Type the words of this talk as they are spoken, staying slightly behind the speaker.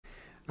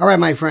All right,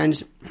 my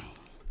friends.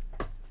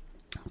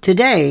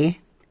 Today,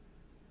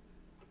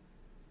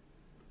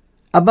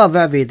 above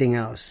everything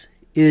else,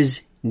 is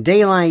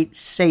daylight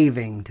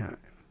saving time.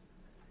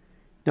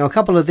 Now, a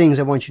couple of things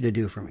I want you to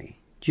do for me.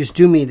 Just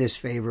do me this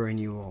favor and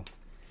you'll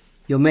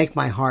make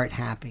my heart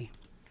happy.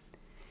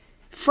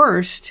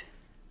 First,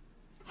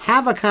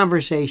 have a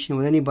conversation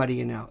with anybody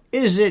you know.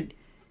 Is it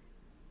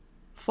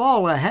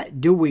fall ahead?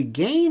 Do we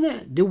gain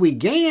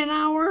an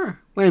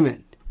hour? Wait a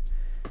minute.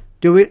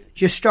 Do we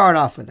just start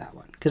off with that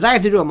one? Because I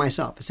have to do it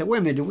myself. I said, wait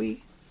a minute,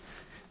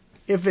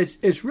 if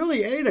it's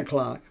really 8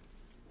 o'clock,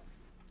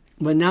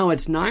 but now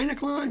it's 9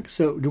 o'clock,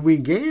 so do we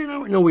gain an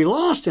hour? No, we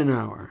lost an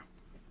hour.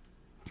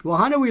 Well,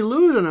 how do we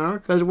lose an hour?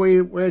 Because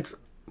we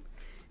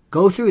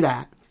go through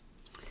that.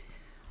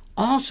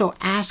 Also,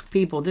 ask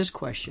people this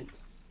question.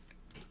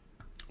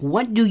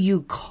 What do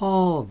you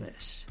call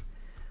this?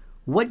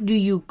 What do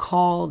you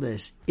call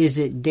this? Is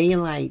it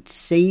daylight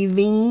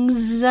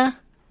savings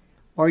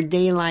or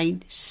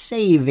daylight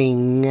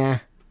saving?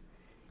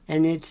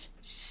 And it's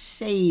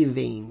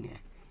saving.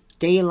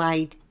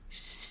 Daylight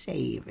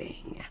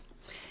saving.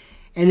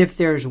 And if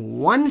there's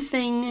one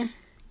thing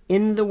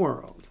in the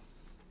world,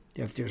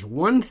 if there's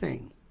one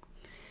thing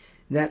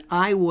that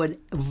I would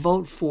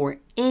vote for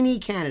any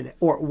candidate,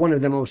 or one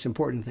of the most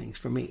important things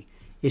for me,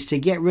 is to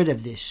get rid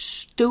of this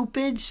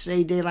stupid,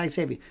 say, daylight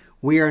saving.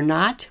 We are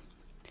not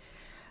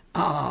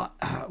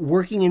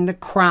working in the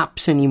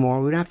crops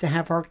anymore. We don't have to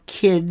have our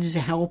kids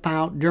help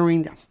out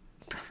during the...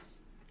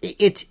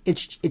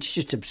 It's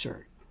just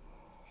absurd.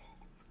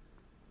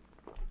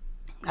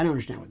 I don't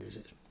understand what this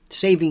is.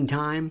 Saving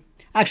time.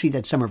 Actually,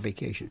 that's summer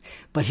vacation.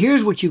 But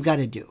here's what you've got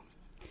to do.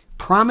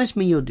 Promise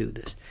me you'll do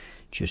this.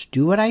 Just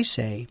do what I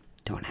say.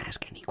 Don't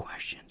ask any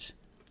questions.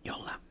 You'll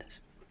love this.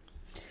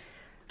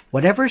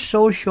 Whatever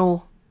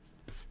social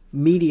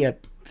media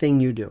thing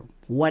you do,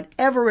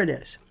 whatever it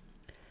is,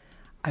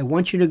 I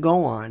want you to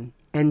go on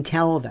and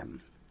tell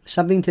them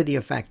something to the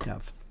effect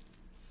of,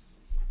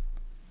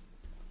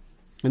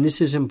 and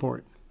this is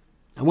important,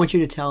 I want you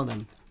to tell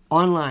them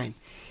online,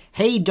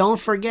 hey,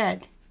 don't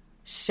forget,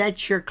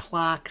 set your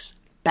clocks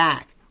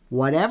back.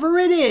 Whatever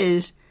it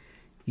is,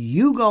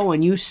 you go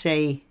and you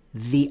say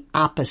the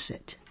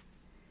opposite.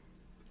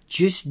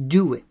 Just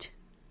do it.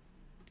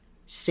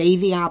 Say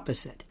the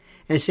opposite.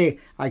 And say,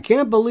 I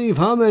can't believe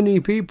how many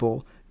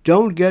people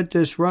don't get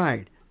this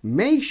right.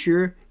 Make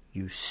sure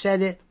you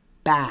set it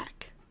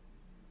back.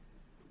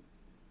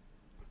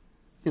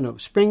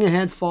 Spring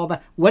ahead, fall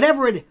back.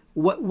 Whatever it,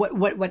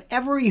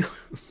 whatever you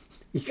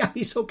got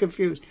me so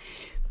confused.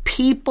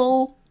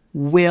 People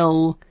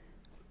will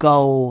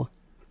go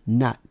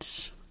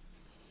nuts.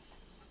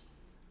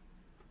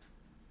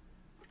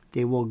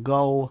 They will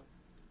go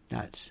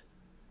nuts.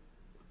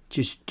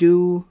 Just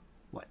do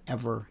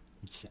whatever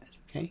it says,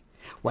 okay?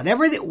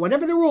 Whatever the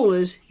rule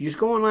is, you just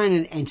go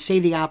online and say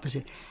the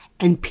opposite.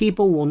 And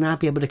people will not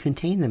be able to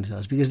contain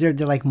themselves because they're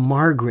like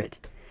Margaret,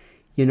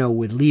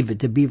 would Leave It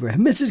to Beaver.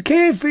 Mrs.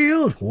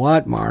 Canfield.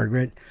 What,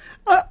 Margaret?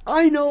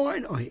 I know.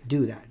 Hey,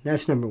 do that.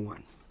 That's number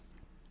one.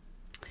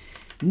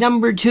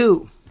 Number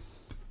two,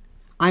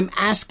 I'm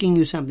asking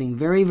you something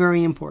very,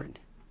 very important.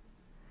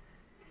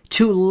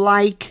 To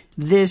like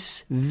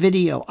this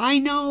video. I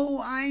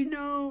know.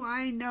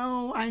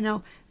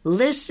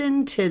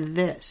 Listen to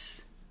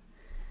this.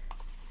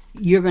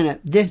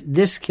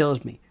 This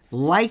kills me.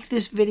 Like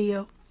this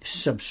video.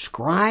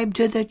 Subscribe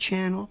to the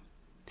channel.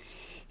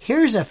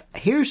 Here's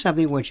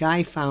something which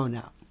I found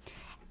out.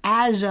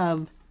 As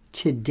of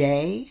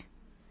today,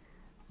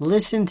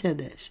 listen to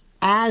this.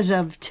 As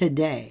of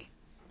today,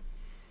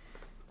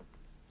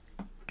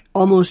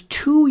 almost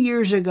 2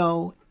 years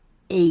ago,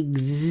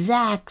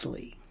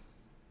 exactly,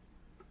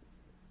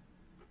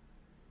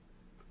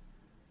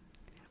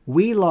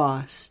 we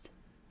lost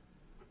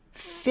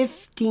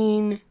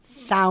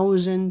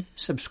 15,000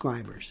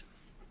 subscribers.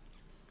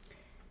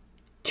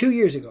 2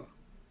 years ago.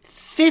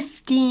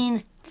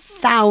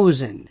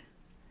 15,000.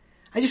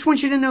 I just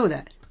want you to know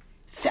that.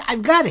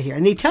 I've got it here.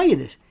 And they tell you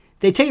this.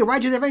 They tell you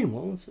right to their face.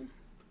 Well,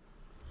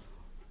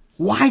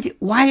 why did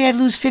I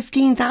lose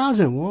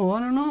 15,000? Well, I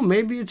don't know.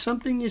 Maybe it's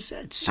something you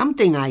said.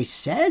 Something I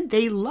said?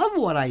 They love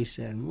what I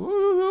said. Well, I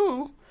don't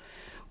know.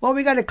 Well,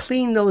 we got to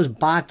clean those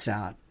bots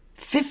out.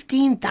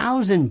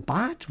 15,000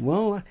 bots?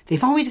 Well,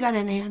 they've always got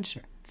an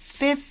answer.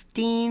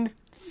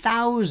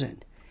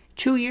 15,000.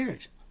 2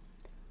 years.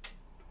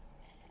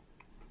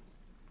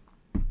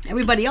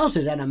 Everybody else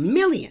is at 1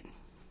 million.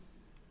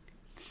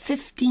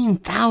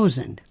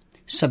 15,000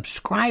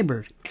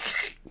 subscribers.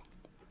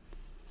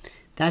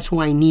 That's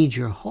why I need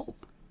your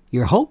hope.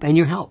 Your hope and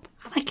your help.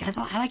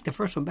 I like the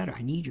first one better.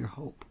 I need your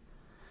hope.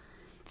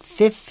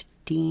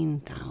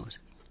 15,000.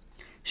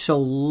 So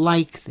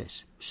like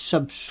this.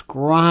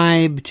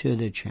 Subscribe to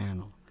the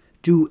channel.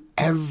 Do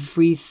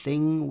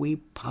everything we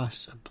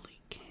possibly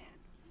can.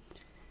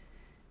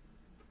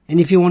 And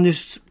if you want to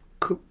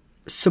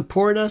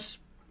support us,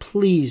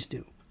 please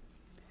do.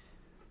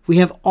 We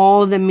have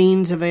all the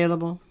means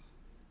available.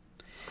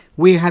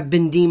 We have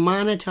been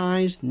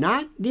demonetized,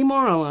 not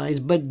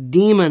demoralized, but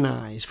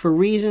demonized for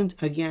reasons,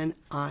 again,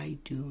 I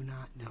do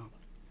not know.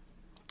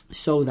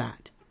 So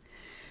that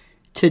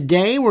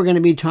today we're going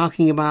to be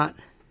talking about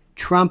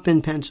Trump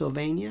in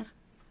Pennsylvania.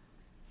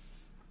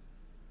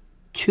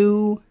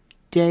 2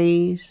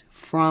 days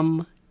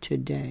from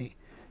today.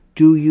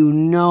 Do you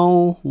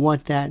know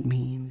what that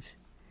means?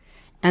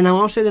 And I'm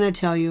also going to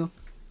tell you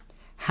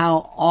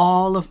how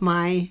all of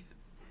my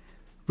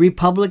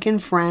Republican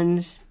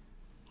friends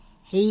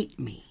hate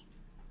me.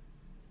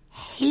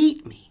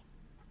 Hate me.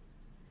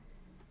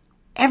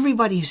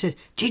 Everybody who said,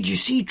 did you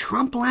see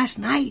Trump last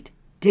night?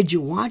 Did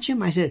you watch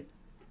him? I said,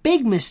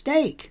 big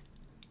mistake.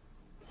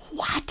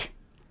 What?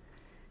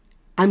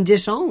 I'm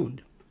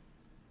disowned.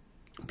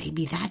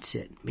 Maybe that's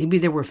it. Maybe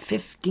there were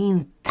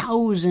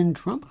 15,000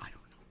 Trump. I don't know.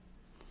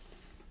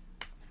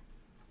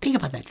 Think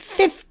about that.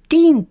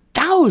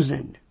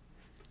 15,000.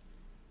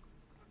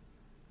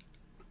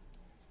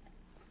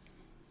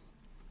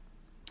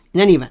 In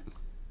any event,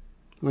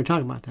 we're going to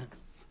talk about that.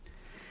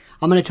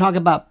 I'm going to talk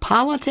about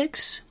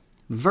politics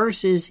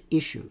versus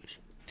issues.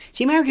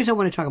 See, Americans don't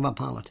want to talk about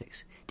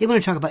politics. They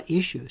want to talk about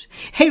issues.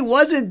 Hey,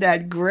 wasn't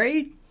that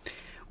great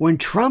when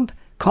Trump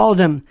called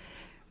him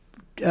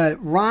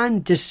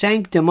Ron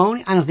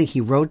DeSanctimony? I don't think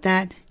he wrote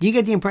that. Do you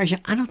get the impression?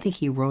 I don't think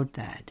he wrote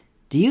that.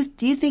 Do you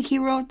think he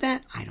wrote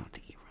that? I don't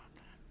think he wrote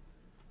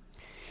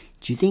that.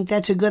 Do you think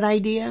that's a good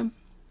idea?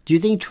 Do you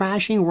think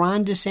trashing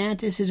Ron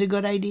DeSantis is a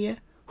good idea?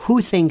 Who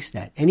thinks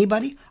that?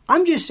 Anybody?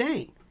 I'm just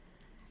saying,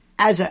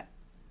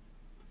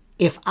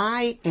 if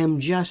I am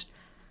just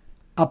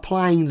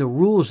applying the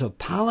rules of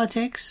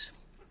politics,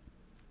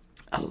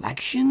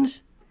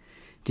 elections,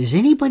 does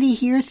anybody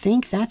here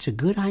think that's a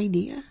good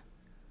idea?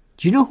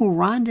 Do you know who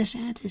Ron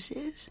DeSantis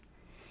is?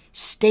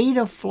 State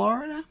of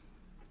Florida.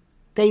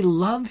 They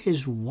love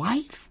his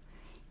wife,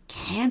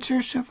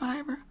 cancer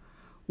survivor,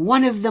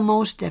 one of the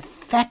most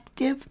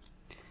effective,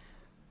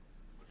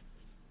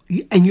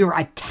 and you're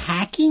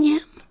attacking him?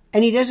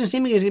 And he doesn't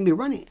seem like he's going to be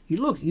running.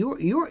 Look,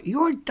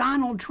 you're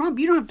Donald Trump.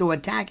 You don't have to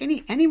attack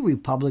any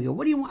Republican.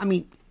 What do you want? I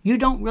mean, you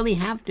don't really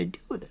have to do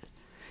this.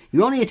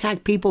 You only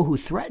attack people who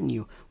threaten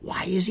you.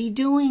 Why is he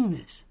doing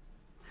this?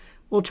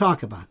 We'll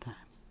talk about that.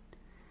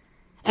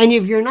 And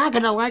if you're not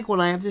going to like what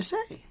I have to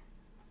say,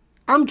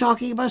 I'm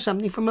talking about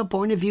something from a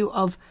point of view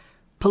of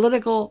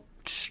political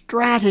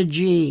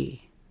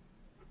strategy,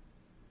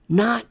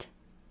 not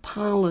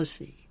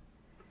policy.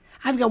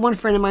 I've got one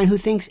friend of mine who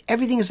thinks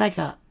everything is like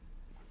a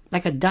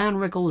Don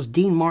Rickles,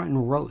 Dean Martin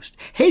roast.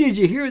 Hey, did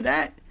you hear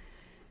that?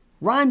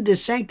 Ron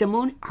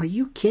DeSanctimony? Are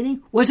you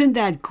kidding? Wasn't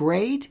that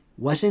great?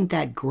 Wasn't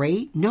that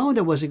great? No,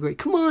 that wasn't great.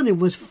 Come on, it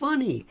was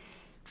funny.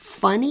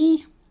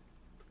 Funny?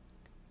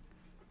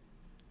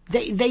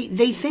 They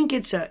think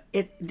it's a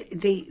I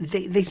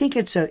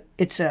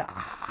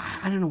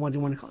don't know what they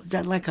want to call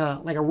it, like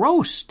a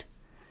roast.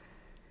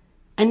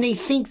 And they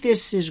think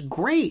this is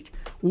great.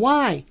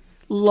 Why?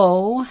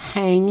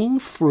 Low-hanging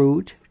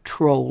fruit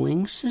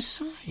trolling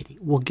society.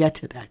 We'll get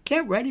to that.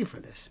 Get ready for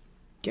this.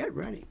 Get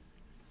ready.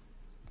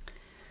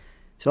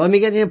 So let me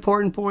get the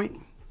important point.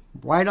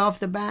 Right off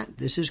the bat,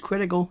 this is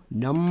critical.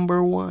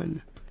 Number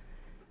one.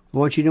 I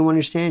want you to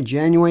understand,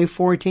 January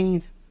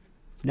 14th,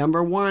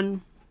 number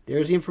one,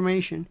 there's the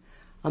information.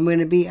 I'm going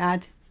to be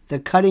at the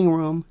Cutting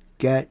Room.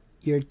 Get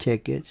your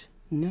tickets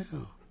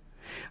now.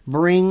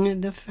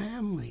 Bring the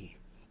family.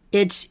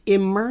 It's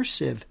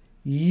immersive.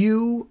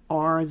 You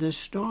are the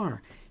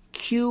star.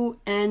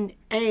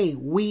 Q&A.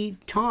 We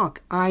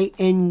talk. I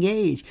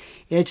engage.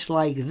 It's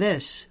like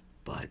this,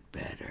 but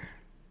better.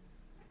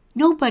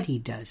 Nobody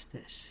does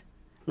this.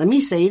 Let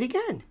me say it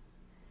again.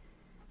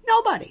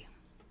 Nobody.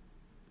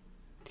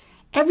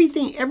 Every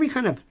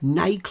kind of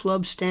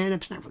nightclub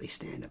stand-up, it's not really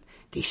stand-up.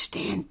 They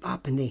stand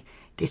up and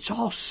it's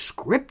all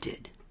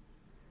scripted.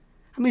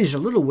 I mean, there's a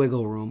little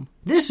wiggle room.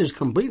 This is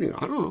completely, I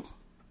don't know.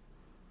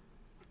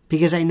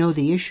 Because I know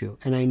the issue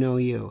and I know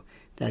you.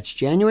 That's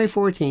January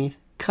 14th,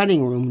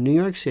 Cutting Room, New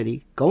York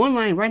City. Go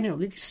online right now.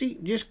 You can see,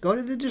 just go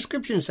to the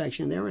description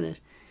section. There it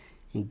is.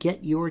 And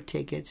get your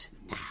tickets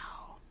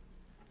now.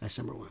 That's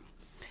number one.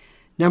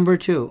 Number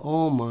two,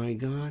 oh my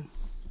God.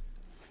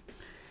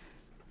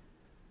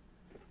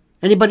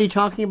 Anybody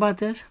talking about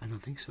this? I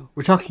don't think so.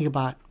 We're talking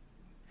about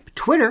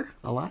Twitter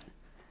a lot.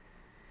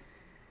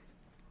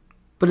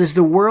 But as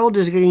the world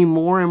is getting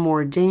more and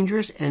more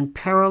dangerous and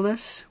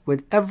perilous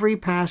with every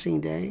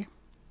passing day,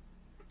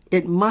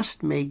 it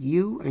must make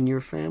you and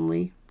your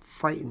family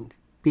frightened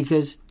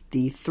because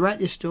the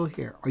threat is still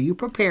here. Are you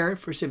prepared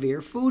for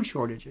severe food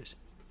shortages?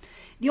 In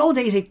the old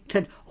days, they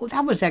said, oh,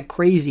 that was that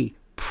crazy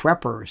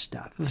prepper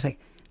stuff. It was like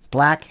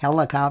black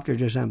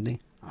helicopters or something.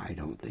 I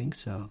don't think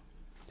so.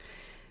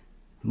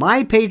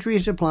 My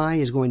Patriot Supply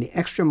is going the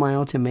extra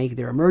mile to make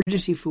their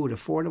emergency food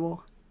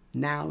affordable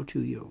now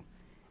to you.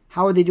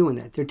 How are they doing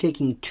that? They're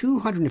taking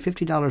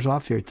 $250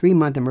 off their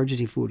 3-month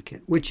emergency food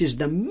kit, which is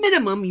the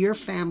minimum your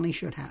family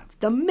should have.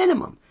 The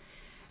minimum.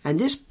 And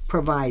this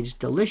provides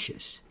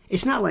delicious.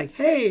 It's not like,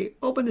 hey,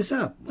 open this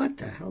up. What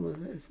the hell is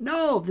this?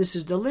 No, this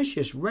is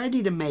delicious,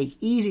 ready to make,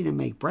 easy to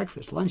make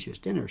breakfast, lunches,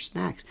 dinners,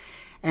 snacks.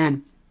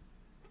 And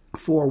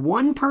for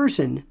one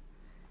person,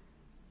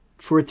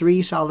 for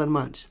 3 solid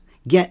months,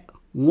 get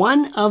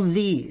one of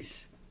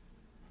these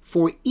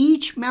for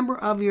each member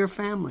of your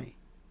family,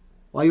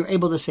 while you're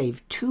able to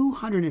save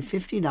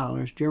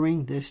 $250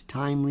 during this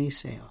timely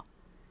sale.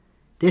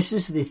 This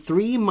is the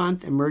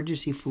 3-month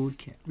emergency food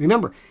kit.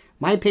 Remember,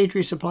 My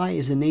Patriot Supply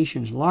is the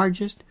nation's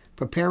largest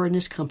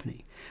preparedness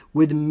company,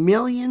 with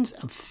millions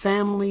of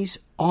families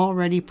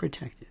already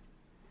protected.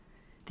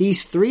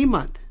 These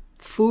 3-month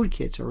food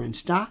kits are in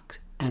stock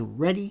and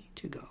ready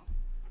to go.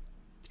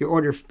 Your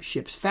order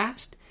ships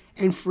fast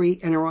and free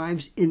and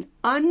arrives in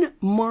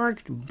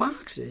unmarked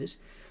boxes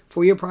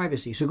for your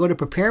privacy. So go to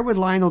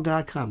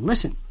preparewithlionel.com.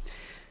 Listen,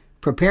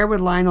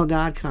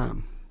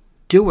 preparewithlionel.com.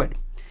 Do it.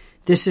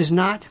 This is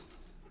not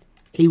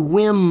a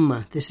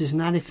whim. This is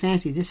not a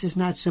fancy. This is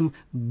not some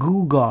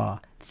gewgaw.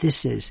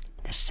 This is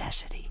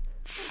necessity.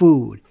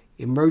 Food,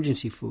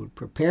 emergency food.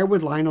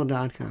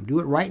 Preparewithlionel.com. Do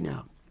it right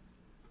now.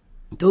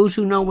 Those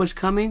who know what's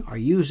coming are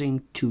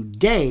using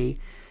today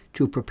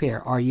to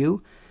prepare. Are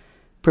you?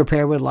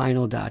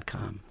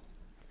 Preparewithlionel.com.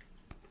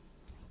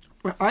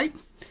 All right.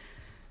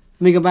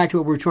 Let me go back to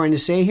what we're trying to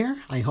say here,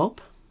 I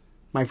hope.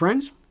 My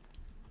friends,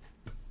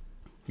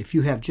 if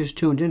you have just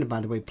tuned in,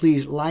 by the way,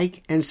 please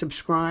like and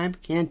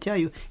subscribe. Can't tell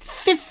you.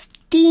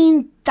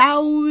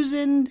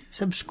 15,000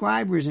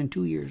 subscribers in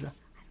 2 years.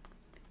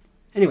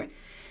 Anyway,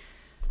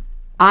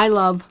 I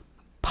love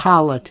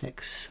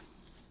politics.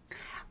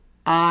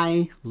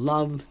 I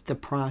love the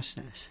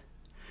process.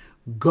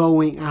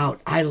 Going out.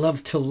 I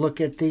love to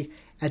look at the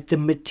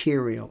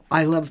material.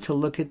 I love to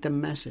look at the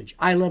message.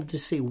 I love to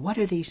see what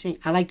are they saying.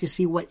 I like to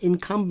see what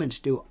incumbents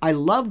do. I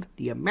love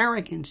the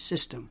American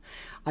system.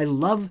 I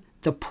love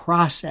the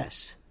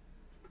process.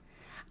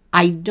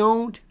 I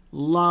don't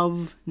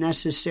love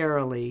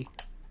necessarily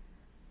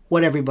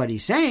what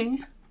everybody's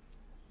saying.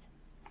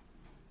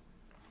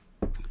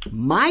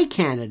 My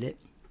candidate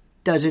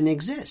doesn't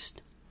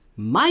exist.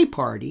 My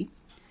party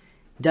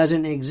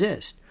doesn't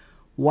exist.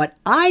 What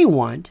I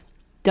want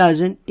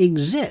doesn't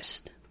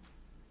exist.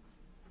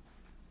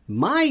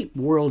 My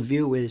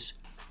worldview is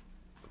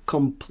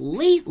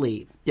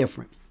completely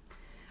different.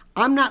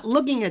 I'm not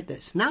looking at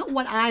this, not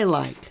what I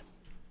like.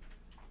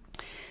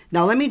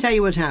 Now, let me tell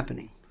you what's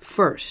happening.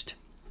 First,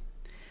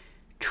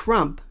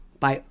 Trump,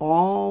 by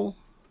all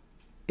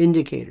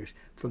indicators,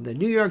 from the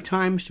New York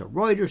Times to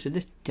Reuters to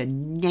this, to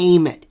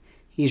name it,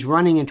 he's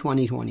running in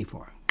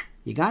 2024.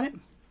 You got it?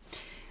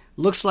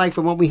 Looks like,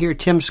 from what we hear,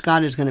 Tim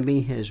Scott is going to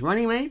be his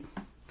running mate.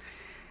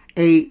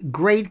 A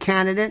great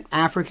candidate,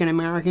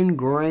 African-American,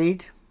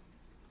 great.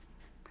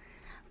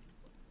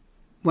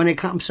 When it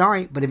comes,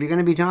 sorry, but if you're going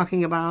to be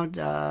talking about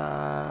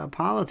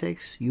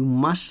politics, you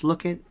must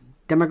look at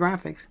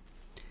demographics.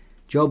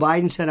 Joe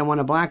Biden said, I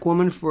want a black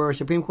woman for a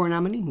Supreme Court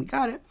nominee. We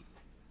got it.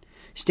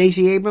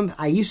 Stacey Abrams,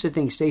 I used to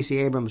think Stacey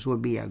Abrams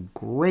would be a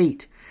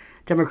great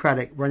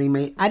Democratic running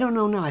mate. I don't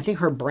know now. I think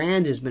her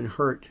brand has been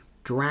hurt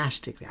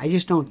drastically. I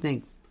just don't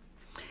think.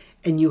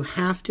 And you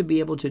have to be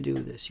able to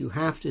do this. You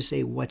have to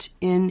say what's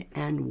in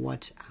and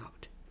what's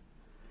out.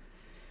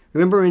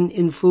 Remember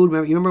in food,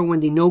 you remember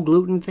when the no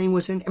gluten thing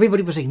was in?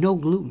 Everybody was saying no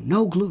gluten,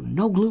 no gluten,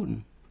 no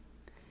gluten.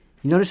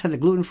 You notice how the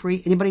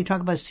gluten-free? Anybody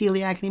talk about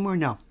celiac anymore?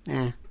 No.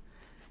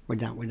 We're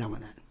done. We're done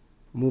with that.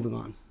 Moving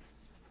on.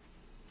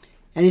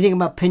 Anything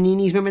about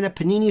paninis? Remember that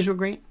paninis were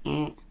great?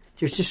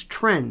 There's just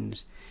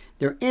trends.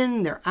 They're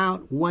in, they're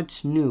out.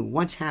 What's new?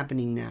 What's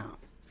happening now?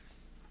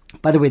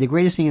 By the way, the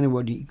greatest thing in the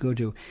world you go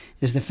to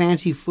is the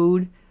fancy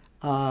food,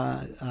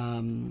 not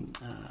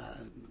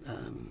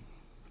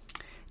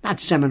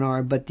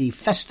seminar, but the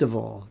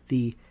festival,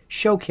 the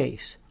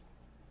showcase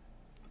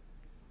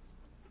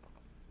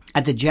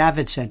at the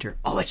Javits Center.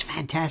 Oh, it's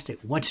fantastic.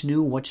 What's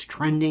new? What's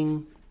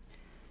trending?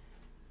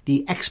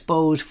 The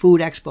expos,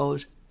 food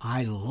expos.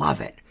 I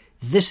love it.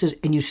 This is,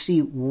 and you see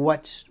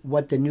what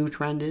the new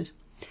trend is.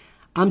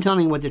 I'm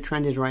telling you what the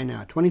trend is right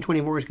now.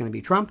 2024 is going to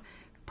be Trump,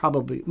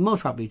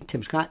 most probably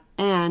Tim Scott,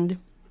 and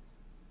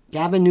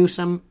Gavin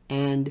Newsom,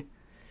 and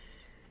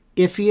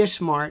if he is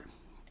smart,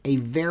 a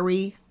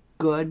very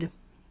good,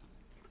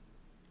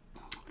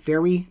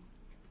 very,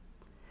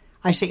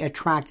 I say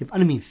attractive, I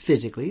don't mean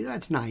physically,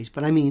 that's nice,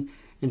 but I mean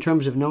in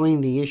terms of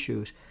knowing the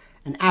issues,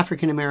 an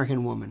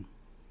African-American woman.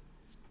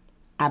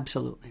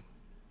 Absolutely.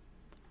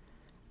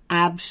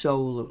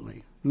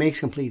 Absolutely. Makes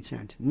complete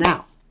sense.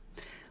 Now,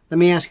 let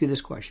me ask you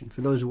this question.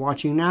 For those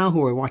watching now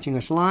who are watching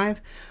us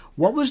live,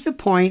 what was the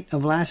point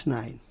of last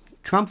night?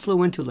 Trump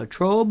flew into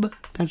Latrobe,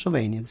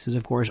 Pennsylvania. This is,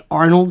 of course,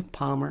 Arnold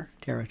Palmer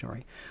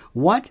territory.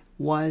 What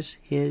was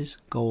his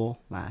goal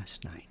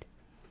last night?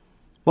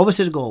 What was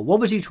his goal? What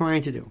was he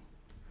trying to do?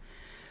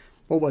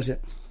 What was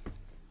it?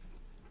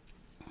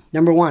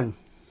 Number one,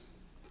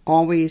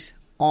 always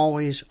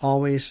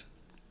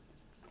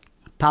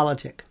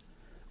politic.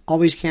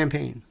 Always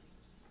campaign.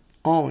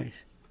 Always.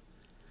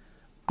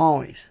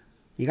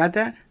 You got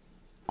that?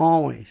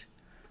 Always.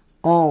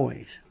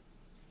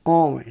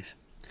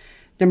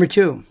 Number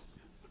 2,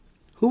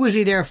 who was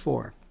he there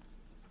for?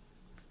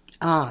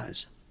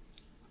 Oz.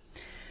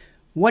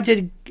 What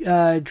did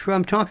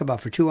Trump talk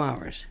about for 2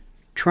 hours?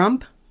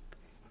 Trump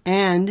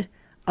and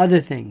other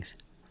things.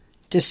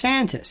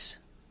 DeSantis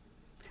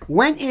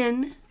went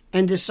in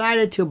and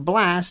decided to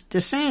blast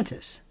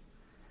DeSantis.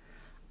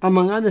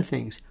 Among other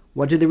things,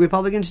 what do the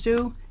Republicans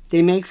do?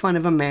 They make fun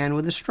of a man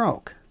with a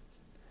stroke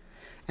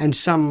and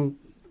some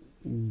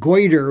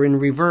goiter in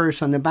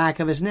reverse on the back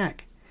of his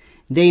neck.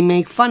 They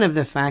make fun of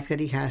the fact that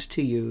he has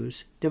to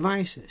use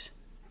devices.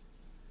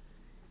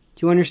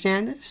 Do you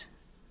understand this?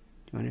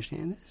 Do you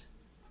understand this?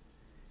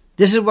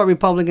 This is what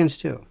Republicans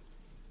do.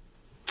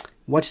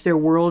 What's their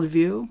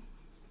worldview?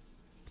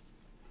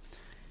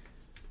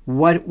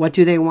 What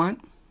do they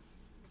want?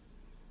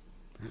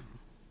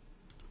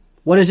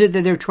 What is it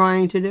that they're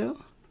trying to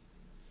do?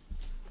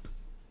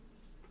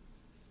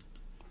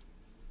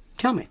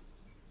 Tell me.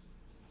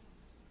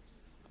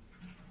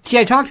 See,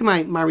 I talk to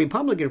my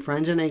Republican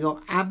friends and they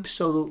go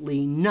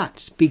absolutely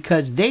nuts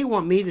because they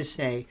want me to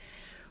say,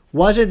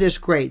 wasn't this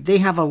great? They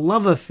have a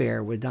love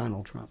affair with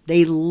Donald Trump.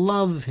 They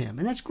love him,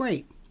 and that's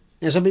great.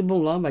 And some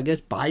people love, I guess,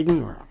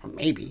 Biden, or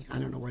maybe, I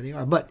don't know where they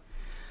are, but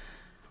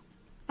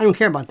I don't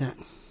care about that.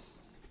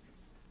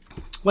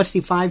 What's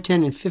the 5,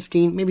 10, and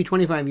 15, maybe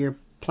 25-year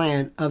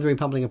plan of the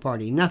Republican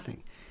Party?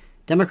 Nothing.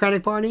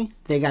 Democratic Party,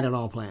 they got it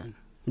all planned.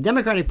 The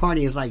Democratic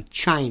Party is like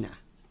China.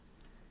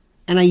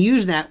 And I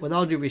use that with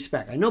all due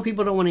respect. I know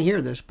people don't want to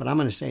hear this, but I'm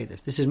going to say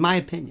this. This is my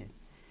opinion.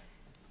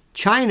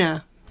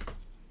 China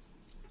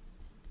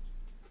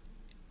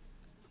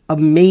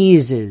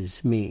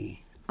amazes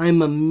me.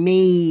 I'm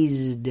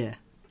amazed,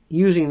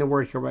 using the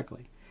word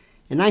correctly.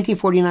 In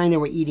 1949, they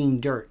were eating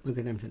dirt. Look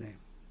at them today.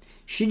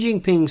 Xi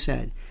Jinping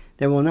said,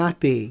 there will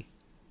not be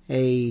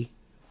a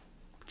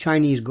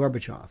Chinese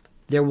Gorbachev.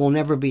 There will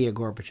never be a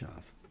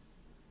Gorbachev.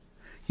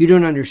 You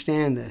don't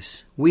understand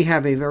this. We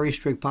have a very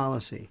strict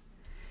policy.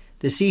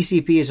 The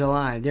CCP is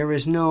alive. There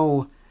is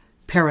no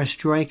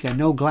perestroika,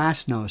 no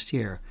glasnost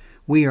here.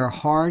 We are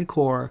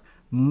hardcore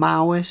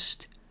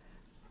Maoist,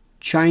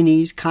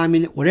 Chinese,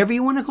 communist, whatever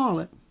you want to call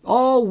it.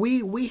 Oh,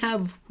 we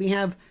have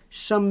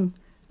some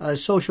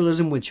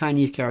socialism with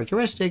Chinese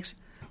characteristics,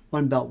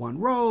 one belt, one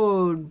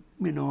road,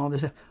 all this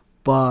stuff.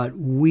 But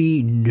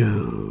we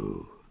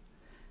know.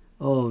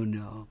 Oh,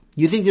 no.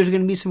 You think there's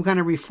going to be some kind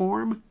of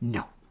reform?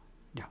 No.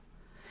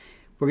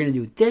 We're going to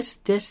do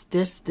this,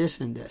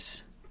 and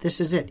this.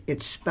 This is it.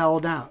 It's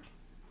spelled out.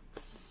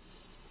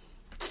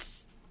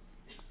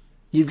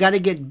 You've got to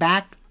get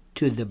back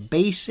to the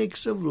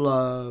basics of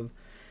love,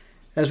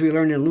 as we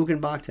learned in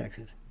Lukenbach,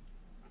 Texas.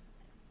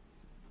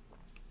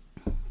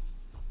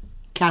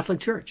 Catholic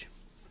Church.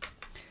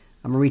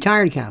 I'm a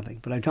retired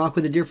Catholic, but I talked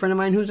with a dear friend of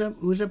mine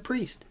who's a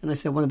priest, and I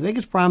said one of the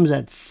biggest problems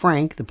that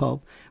Frank, the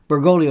Pope,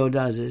 Bergoglio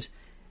does is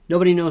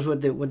nobody knows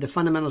what the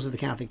fundamentals of the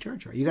Catholic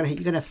Church are. You got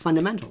to have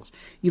fundamentals.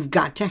 You've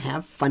got to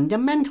have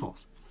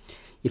fundamentals.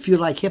 If you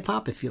like hip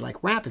hop, if you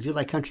like rap, if you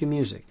like country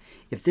music,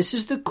 if this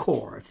is the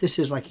core, if this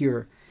is like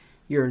your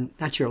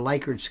not your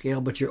Likert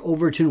scale, but your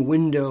Overton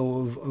window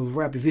of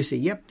rap, if you say,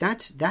 yep,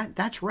 that's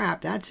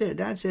rap, that's it,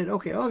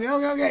 okay,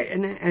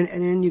 and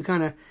then you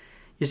kind of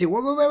you say,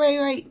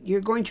 wait,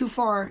 you're going too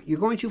far,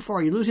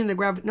 you're losing the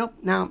gravity. Nope,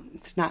 no,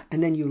 it's not,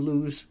 and then you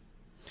lose.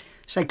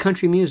 It's like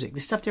country music, the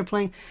stuff they're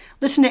playing.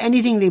 Listen to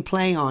anything they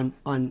play on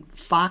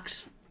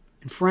Fox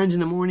and Friends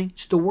in the morning.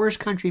 It's the worst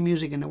country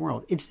music in the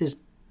world. It's this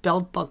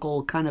belt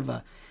buckle kind of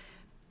a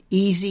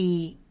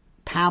easy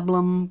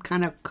pablum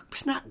kind of.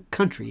 It's not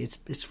country.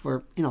 It's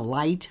for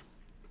light.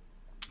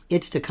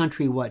 It's to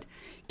country what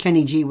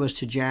Kenny G was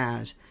to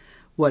jazz,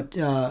 what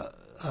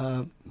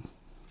Bocelli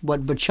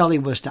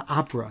was to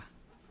opera,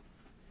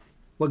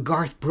 what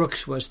Garth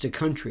Brooks was to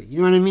country.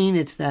 You know what I mean?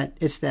 It's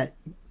that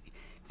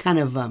kind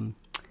of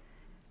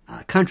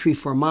country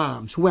for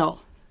moms.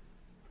 Well,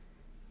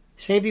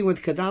 same thing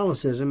with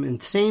Catholicism,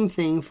 and same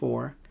thing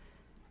for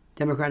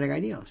democratic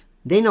ideals.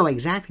 They know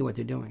exactly what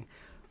they're doing.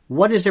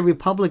 What has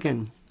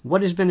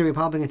been the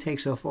Republican take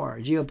so far?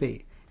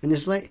 GOP. And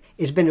this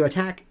it's been to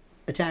attack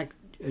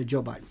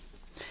Joe Biden.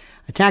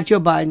 Attack Joe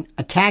Biden,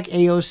 attack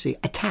AOC,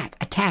 attack.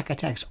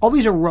 It's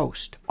always a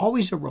roast.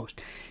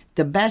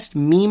 The best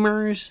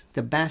memers,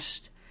 the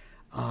best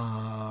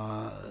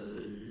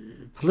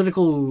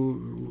political,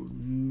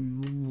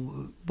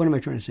 what am I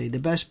trying to say? The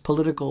best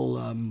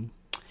political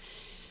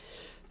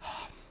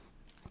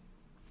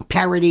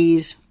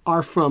parodies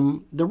are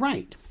from the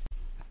right.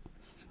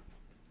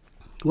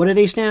 What do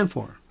they stand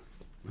for?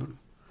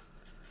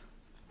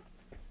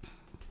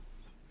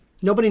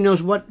 Nobody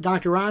knows what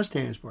Dr. Oz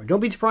stands for. Don't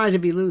be surprised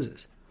if he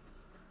loses.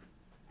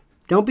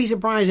 Don't be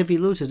surprised if he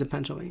loses in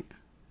Pennsylvania.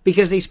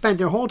 Because they spent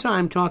their whole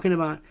time talking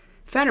about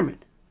Fetterman.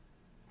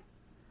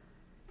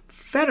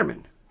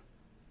 Fetterman's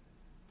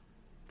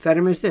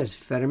this.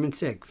 Fetterman's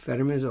sick.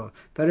 Fetterman's old.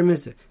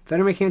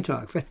 Fetterman can't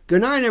talk.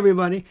 Good night,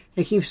 everybody.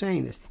 They keep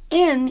saying this.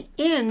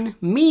 In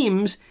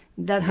memes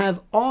that have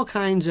all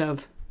kinds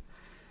of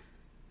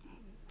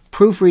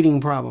proofreading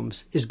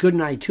problems. Is good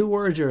night 2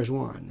 words or is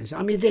one?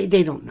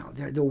 They don't know.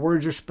 The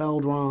words are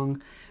spelled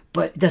wrong.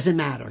 But it doesn't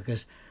matter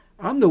because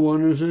I'm the one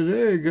who says,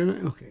 hey,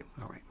 okay,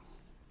 all right.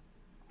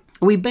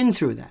 We've been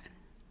through that.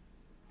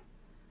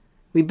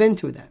 We've been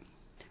through that.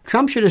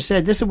 Trump should have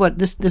said, this is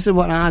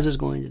what Oz is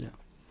going to do.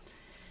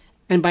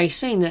 And by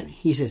saying that,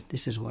 he said,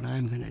 this is what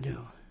I'm going to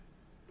do.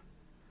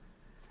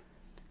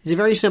 It's a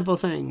very simple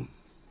thing.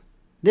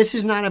 This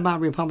is not about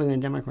Republican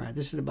and Democrat.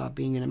 This is about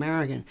being an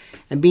American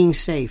and being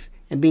safe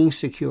and being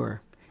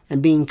secure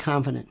and being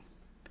confident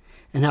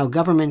and how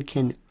government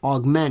can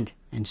augment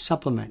and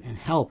supplement and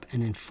help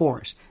and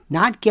enforce,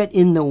 not get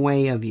in the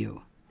way of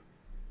you.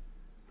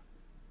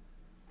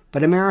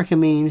 But America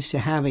means to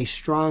have a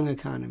strong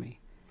economy.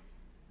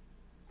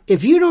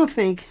 If you don't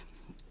think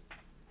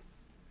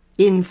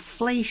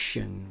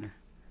inflation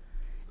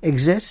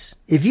exists,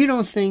 if you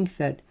don't think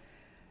that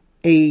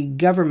a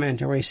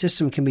government or a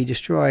system can be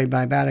destroyed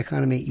by a bad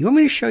economy, you want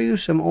me to show you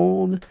some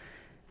old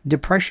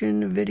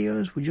Depression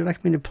videos? Would you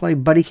like me to play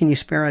Buddy, Can You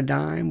Spare a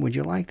Dime? Would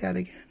you like that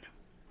again?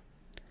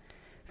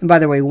 And by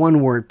the way,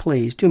 one word,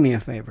 please, do me a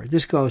favor.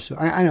 This goes to,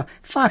 I know,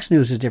 Fox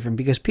News is different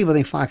because people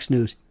think Fox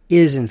News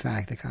is, in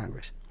fact, the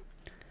Congress.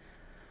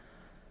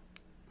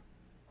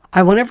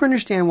 I will never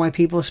understand why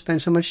people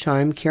spend so much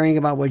time caring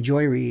about what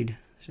Joy Reid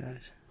says.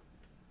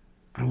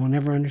 I will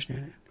never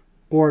understand it.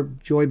 Or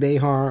Joy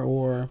Behar,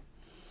 or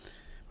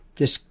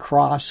this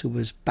Cross who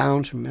was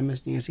bounced from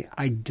MSDNC.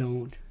 I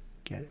don't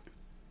get it.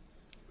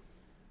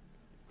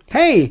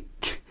 Hey,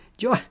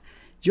 Joy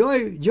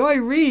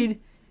Reid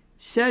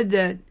said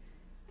that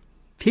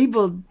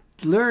people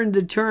learned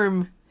the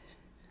term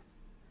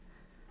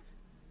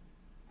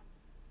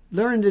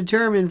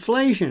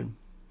inflation.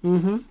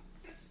 Mm-hmm.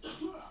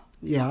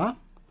 Yeah.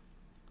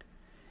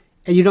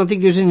 And you don't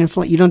think there's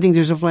you don't think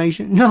there's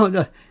inflation? No,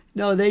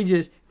 they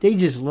just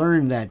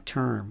learned that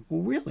term.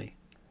 Well, really?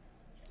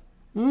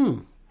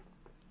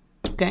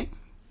 Okay.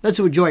 That's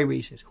what Joy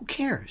Reid says. Who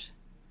cares?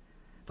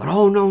 But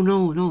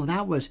no,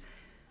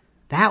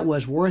 that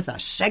was worth a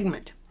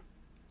segment.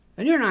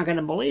 And you're not going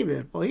to believe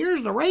it. Well,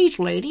 here's the race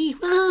lady.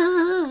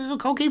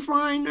 Okay,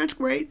 fine. That's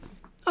great.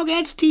 Okay,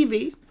 it's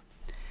TV.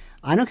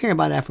 I don't care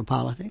about that for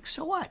politics.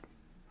 So what?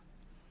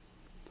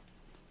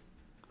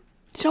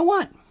 So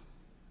what?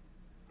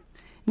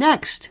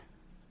 Next.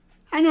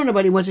 I know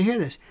nobody wants to hear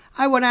this.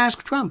 I would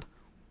ask Trump,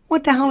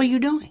 what the hell are you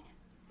doing?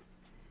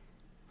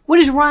 What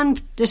does Ron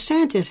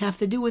DeSantis have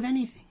to do with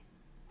anything?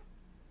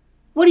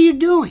 What are you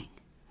doing?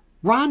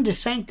 Ron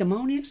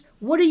DeSanctimonious?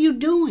 What are you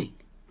doing?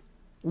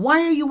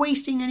 Why are you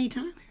wasting any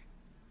time here?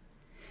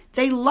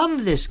 They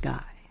love this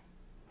guy.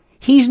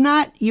 He's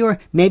not your...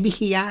 Maybe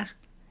he asked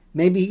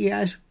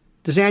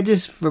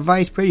DeSantis for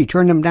vice president. You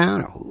turned him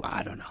down? Or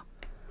I don't know.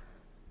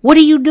 What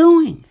are you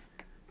doing?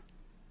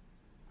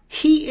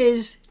 He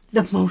is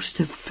the most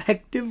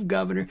effective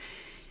governor.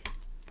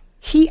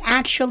 He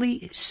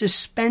actually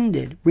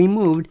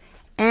removed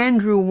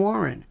Andrew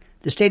Warren,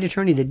 the state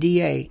attorney, the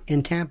DA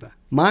in Tampa,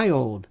 my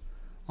old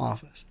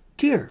office.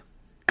 Dear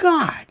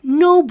God,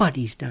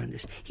 nobody's done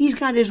this. He's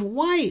got his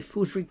wife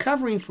who's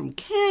recovering from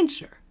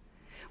cancer.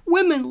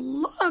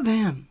 Women love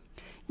him.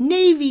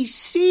 Navy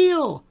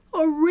SEAL,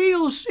 a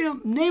real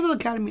SEAL, Naval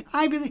Academy,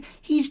 Ivy League.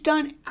 He's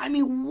done,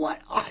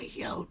 what are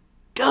you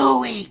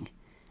doing?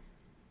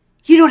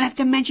 You don't have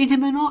to mention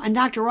him at all. And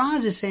Dr.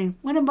 Oz is saying,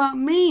 what about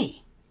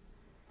me?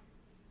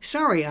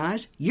 Sorry,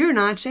 Oz, you're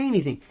not saying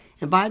anything.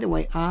 And by the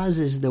way, Oz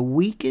is the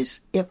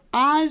weakest. If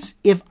Oz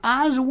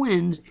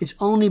wins, it's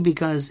only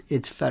because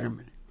it's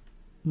Fetterman.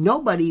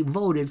 Nobody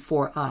voted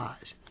for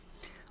Oz.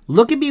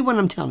 Look at me when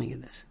I'm telling you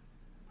this.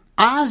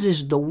 Oz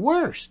is the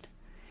worst.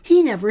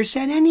 He never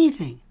said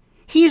anything.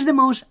 He's the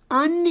most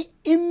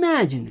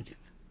unimaginative.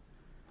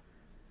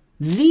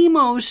 The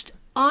most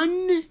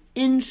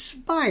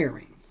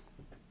uninspiring.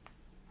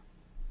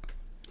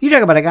 You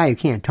talk about a guy who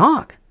can't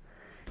talk.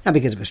 Not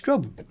because of a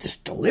stroke, but this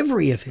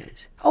delivery of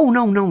his. Oh,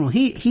 no.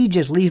 He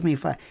just leaves me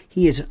flat.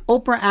 He is an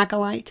Oprah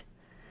acolyte.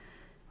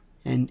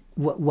 And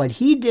what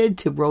he did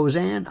to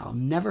Roseanne, I'll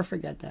never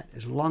forget that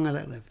as long as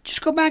I live. Just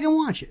go back and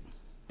watch it.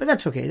 But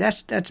that's okay.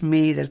 That's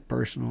me. That's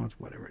personal. It's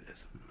whatever it is.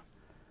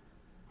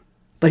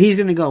 But he's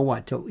going to go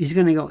what? He's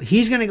going to go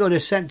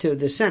to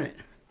the Senate.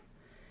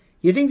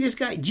 You think this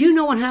guy... Do you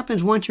know what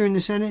happens once you're in the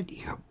Senate?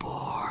 You're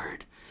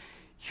bored.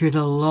 You're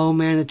the low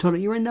man in the total.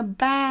 You're in the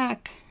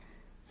back.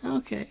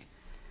 Okay.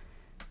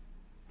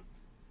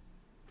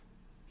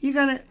 You've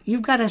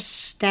got a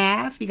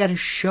staff. You got to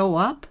show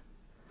up.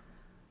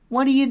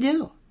 What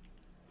do?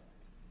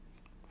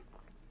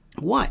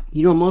 What?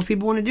 You know what most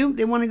people want to do?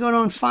 They want to go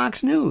on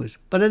Fox News.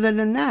 But other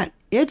than that,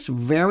 it's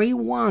very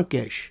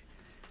wonkish.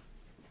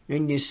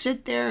 And you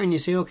sit there and you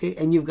say, okay,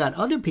 and you've got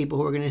other people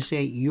who are going to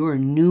say, you're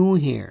new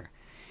here.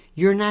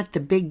 You're not the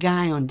big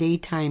guy on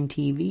daytime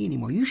TV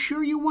anymore. You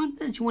sure you want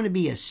this? You want to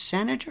be a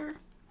senator?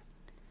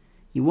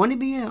 You want to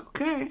be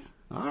okay,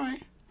 all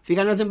right. If you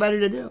got nothing better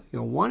to do,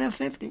 you're 1 of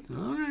 50,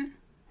 all right.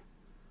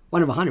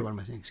 1 of 100, what am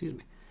I saying? Excuse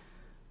me.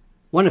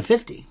 1 of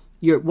 50.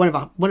 You're one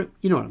of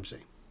you know what I'm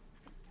saying.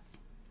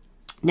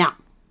 Now,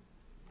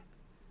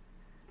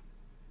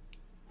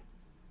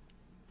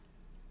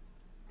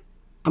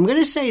 I'm going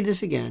to say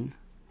this again.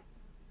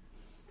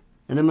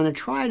 And I'm going to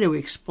try to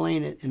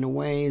explain it in a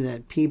way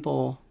that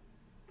people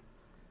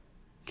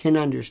can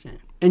understand.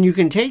 And you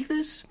can take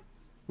this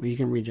or you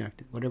can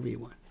reject it, whatever you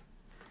want.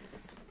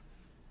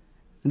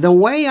 The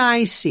way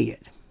I see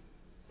it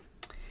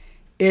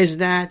is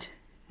that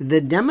the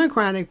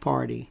Democratic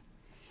Party,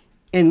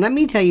 and let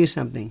me tell you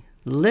something,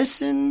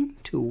 listen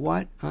to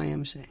what I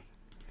am saying.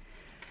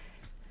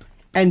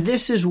 And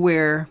this is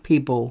where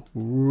people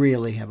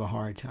really have a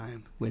hard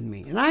time with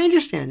me. And I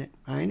understand it.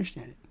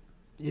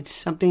 It's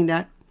something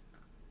that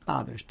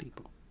bothers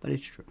people, but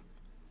it's true.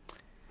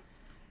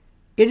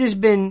 It has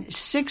been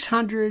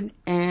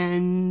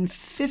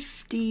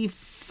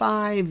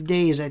 655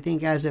 days, I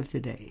think, as of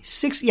today.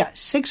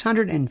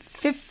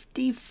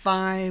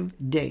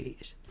 655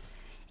 days.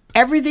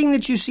 Everything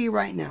that you see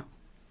right now,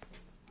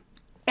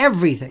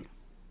 everything,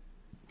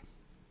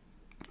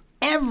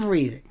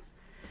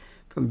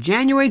 from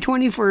January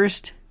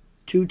 21st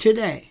to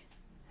today,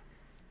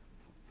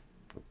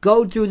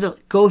 go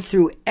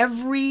through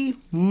every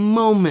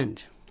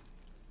moment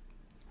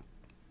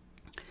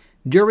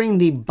during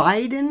the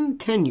Biden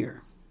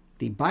tenure,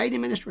 the Biden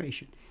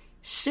administration,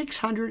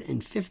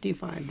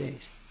 655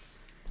 days.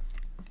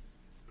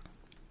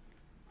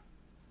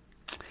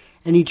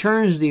 And he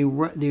turns the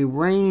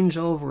reins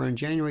over on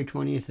January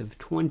 20th of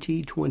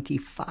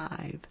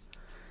 2025.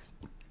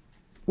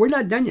 We're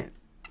not done yet.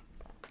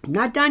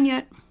 Not done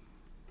yet.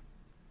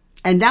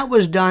 And that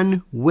was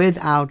done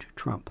without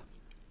Trump.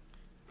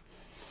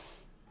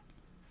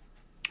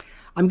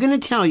 I'm going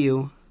to tell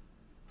you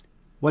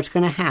what's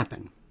going to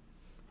happen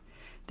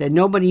that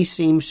nobody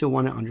seems to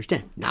want to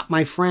understand. Not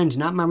my friends,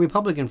 not my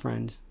Republican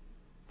friends.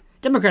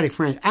 Democratic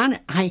friends. I've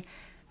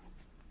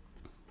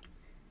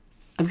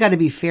got to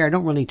be fair. I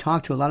don't really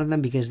talk to a lot of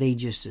them because they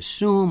just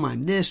assume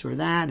I'm this or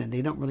that and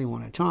they don't really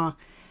want to talk.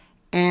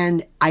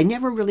 And I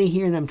never really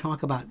hear them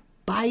talk about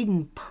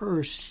Biden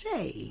per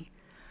se.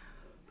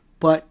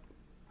 But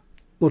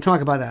we'll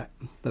talk about that.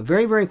 But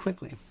very, very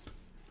quickly.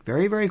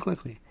 Very, very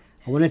quickly.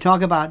 I want to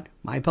talk about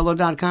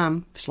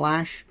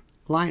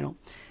mypillow.com/Lionel.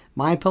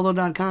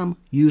 MyPillow.com.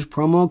 Use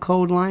promo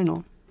code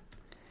Lionel.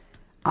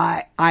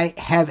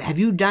 Have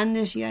you done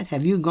this yet?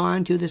 Have you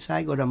gone to the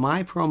site? Go to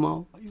my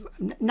promo,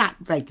 not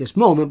right this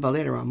moment, but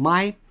later on.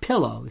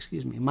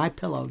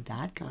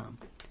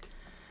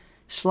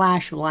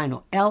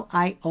 MyPillow.com/Lionel.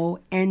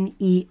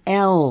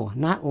 Lionel.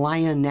 Not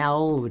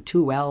Lionel with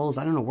two L's.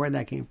 I don't know where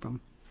that came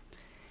from.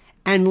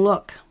 And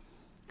look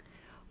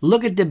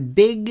at the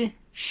big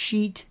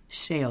sheet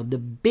sale, the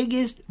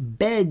biggest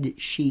bed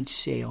sheet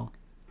sale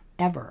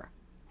ever.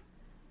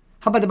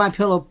 How about the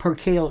MyPillow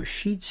Percale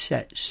sheet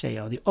set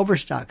sale, the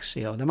overstock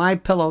sale, the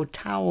MyPillow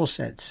towel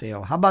set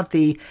sale? How about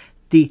the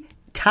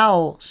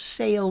towel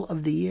sale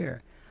of the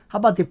year? How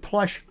about the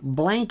plush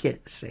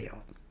blanket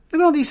sale?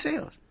 Look at all these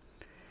sales.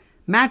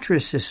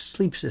 Mattress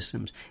sleep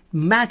systems,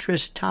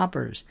 mattress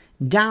toppers,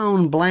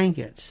 down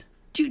blankets.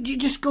 You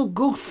just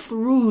go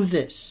through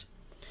this.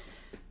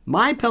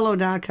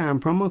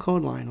 MyPillow.com, promo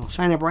code Lionel.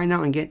 Sign up right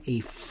now and get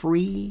a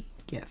free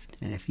gift.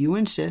 And if you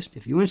insist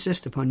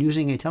upon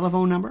using a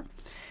telephone number,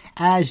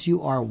 as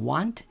you are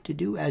wont to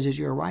do, as is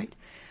your right,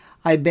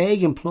 I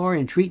beg, implore, and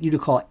entreat you to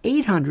call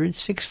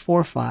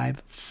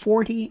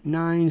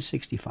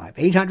 800-645-4965.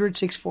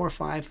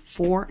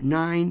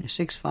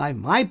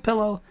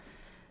 800-645-4965.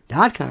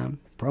 MyPillow.com,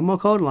 promo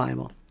code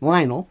Lionel,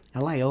 Lionel.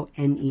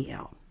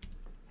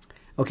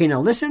 Okay, now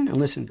listen, and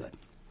listen good.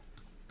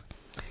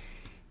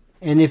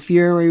 And if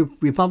you're a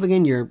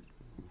Republican,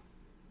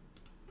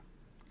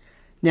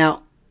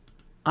 Now,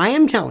 I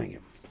am telling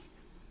you,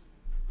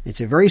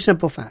 it's a very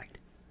simple fact,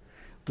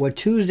 what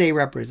Tuesday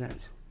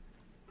represents.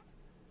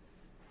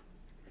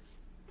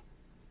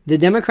 The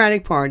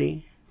Democratic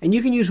Party, and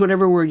you can use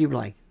whatever word you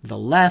like, the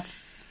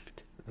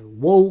left,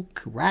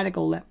 woke,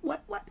 radical left,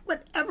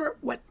 whatever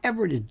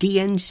it is,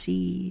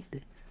 DNC,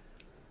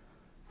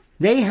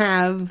 they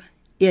have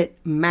it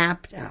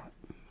mapped out.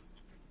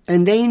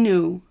 And they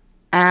knew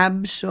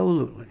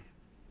absolutely.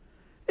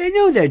 They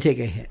knew they'd take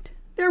a hit.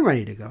 They're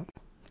ready to go.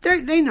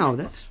 They know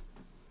this.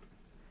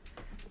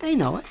 They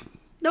know it.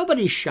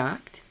 Nobody's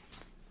shocked.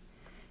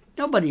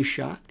 But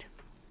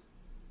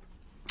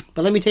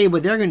let me tell you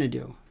what they're going to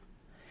do.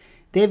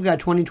 They've got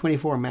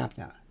 2024 mapped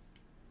out.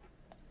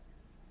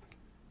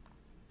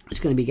 It's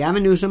going to be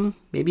Gavin Newsom,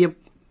 maybe a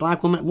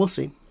black woman. We'll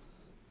see.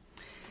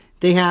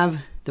 They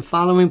have the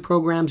following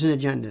programs and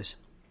agendas.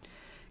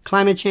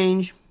 Climate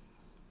change.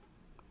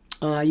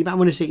 You might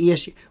want to say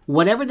ESG.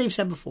 Whatever they've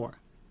said before,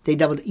 they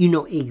doubled. You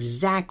know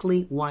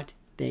exactly what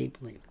they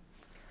believe.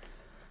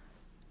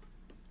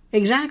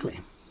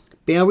 Exactly.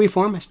 Bail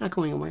reform, that's not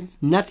going away.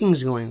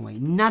 Nothing's going away.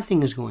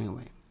 Nothing is going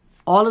away.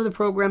 All of the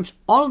programs,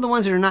 all of the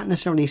ones that are not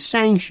necessarily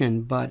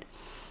sanctioned, but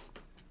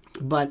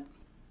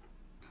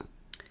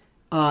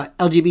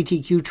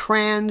LGBTQ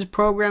trans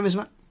program is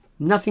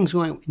nothing's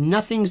going away.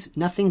 Nothing's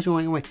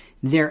going away.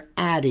 They're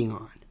adding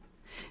on.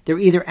 They're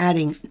either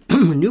adding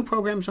new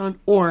programs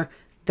on or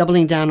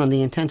doubling down on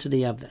the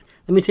intensity of that.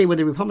 Let me tell you what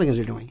the Republicans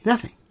are doing.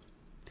 Nothing.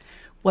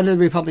 What do the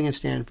Republicans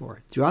stand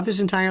for? Throughout this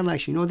entire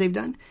election, you know what they've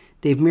done?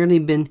 They've merely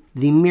been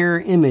the mirror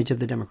image of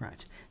the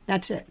Democrats.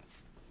 That's it.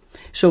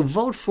 So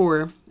vote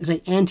for, it's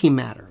like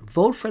antimatter.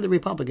 Vote for the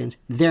Republicans.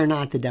 They're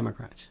not the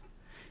Democrats.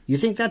 You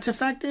think that's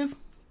effective?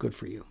 Good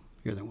for you.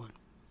 You're the one.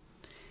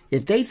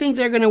 If they think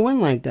they're going to win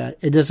like that,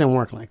 it doesn't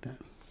work like that.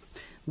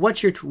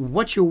 What's your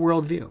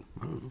worldview?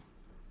 I don't know.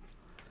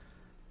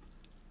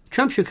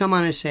 Trump should come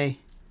on and say,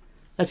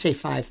 let's say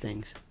 5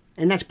 things.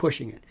 And that's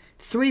pushing it.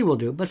 3 will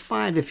do, but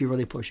 5 if you're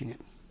really pushing it.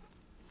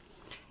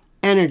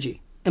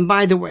 Energy. And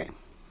by the way,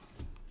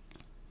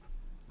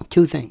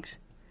 2 things.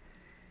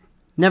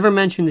 Never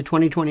mention the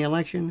 2020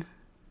 election.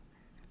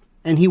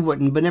 And he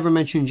wouldn't, but never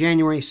mention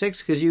January 6th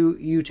because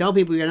you tell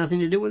people you got nothing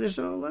to do with it,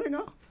 so let it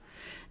go.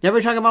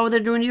 Never talk about what they're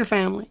doing to your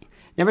family.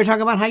 Never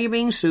talk about how you're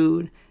being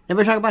sued.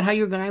 Never talk about how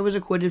your guy was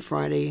acquitted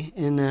Friday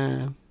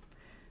in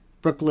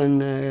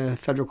Brooklyn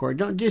federal court.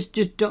 Don't.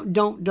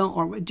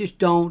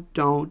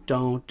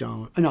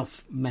 No,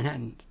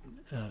 Manhattan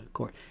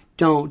court.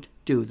 Don't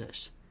do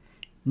this.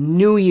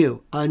 New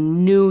you.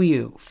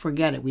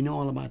 Forget it. We know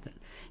all about that.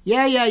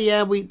 Yeah.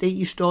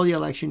 You stole the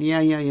election.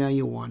 Yeah.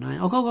 You won.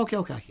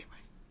 Okay.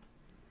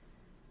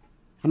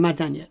 I'm not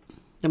done yet.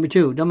 Number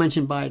 2, don't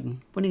mention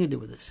Biden. What are you gonna do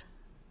with this?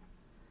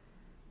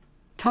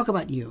 Talk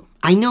about you.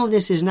 I know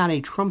this is not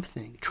a Trump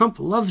thing. Trump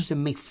loves to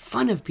make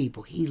fun of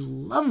people. He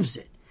loves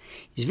it.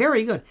 He's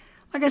very good.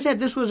 Like I said, if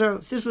this was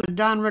a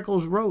Don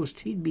Rickles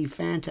roast, he'd be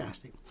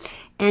fantastic.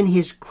 And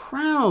his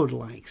crowd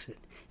likes it.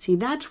 See,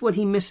 that's what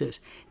he misses.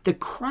 The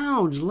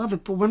crowds love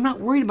it, but we're not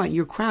worried about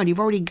your crowd. You've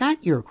already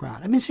got your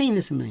crowd. I've been saying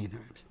this a million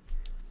times.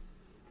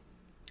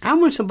 I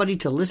want somebody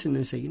to listen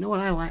and say, you know what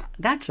I like?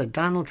 That's a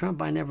Donald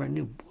Trump I never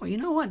knew. Boy, you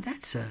know what?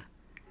 That's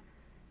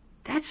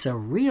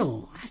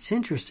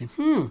interesting.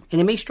 And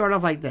it may start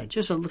off like that,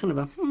 just a kind of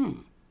a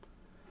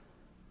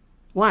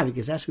Why?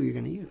 Because that's who you're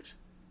going to use.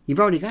 You've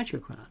already got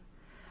your crowd.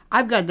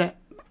 I've got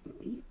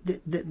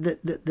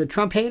the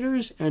Trump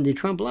haters and the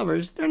Trump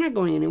lovers. They're not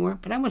going anywhere,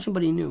 but I want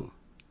somebody new.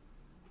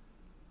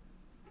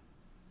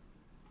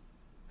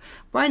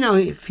 Right now,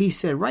 if he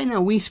said, right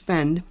now we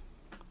spend,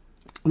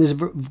 there's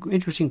an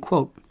interesting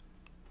quote,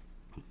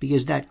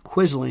 because that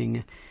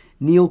quisling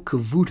Neil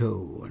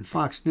Cavuto on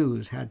Fox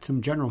News had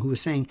some general who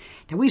was saying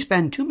that we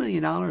spend $2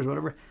 million or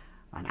whatever,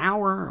 an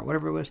hour or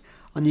whatever it was,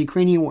 on the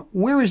Ukrainian war.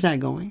 Where is that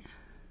going?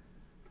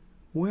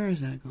 Where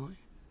is that going?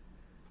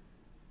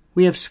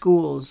 We have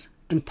schools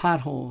and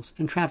potholes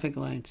and traffic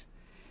lights,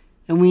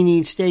 and we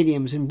need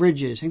stadiums and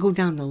bridges, and go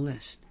down the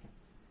list.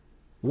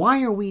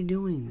 Why are we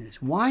doing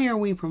this? Why are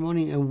we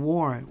promoting a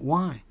war?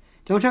 Why?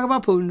 Don't talk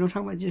about Putin. Don't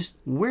talk about just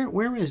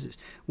where is this?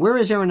 Where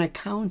is there an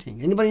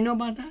accounting? Anybody know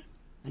about that?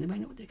 Anybody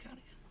know what the accounting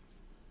is?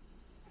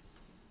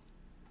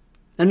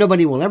 And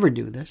nobody will ever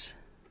do this,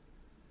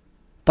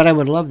 but I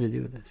would love to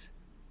do this.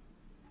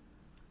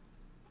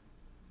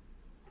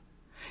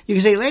 You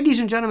can say,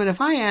 ladies and gentlemen,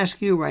 if I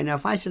ask you right now,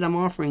 if I said I'm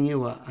offering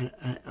you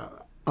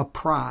a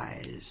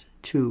prize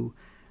to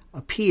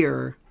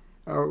appear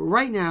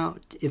right now,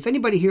 if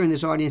anybody here in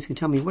this audience can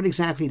tell me what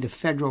exactly the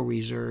Federal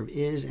Reserve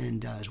is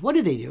and does, what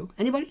do they do?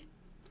 Anybody?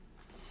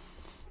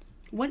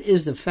 What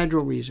is the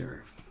Federal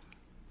Reserve?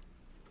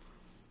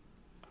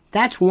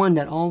 That's one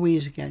that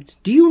always gets.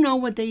 Do you know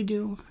what they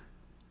do?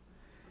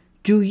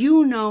 Do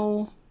you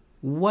know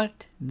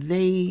what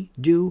they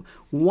do?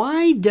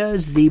 Why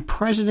does the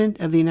President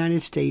of the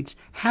United States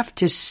have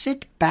to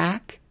sit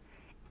back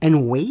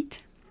and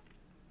wait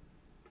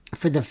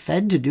for the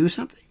Fed to do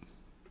something?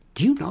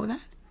 Do you know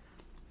that?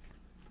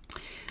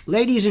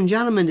 Ladies and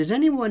gentlemen, does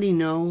anybody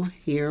know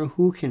here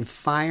who can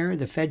fire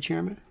the Fed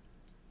chairman?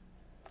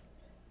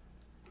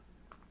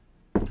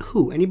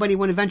 Who? Anybody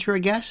want to venture a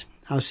guess?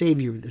 I'll save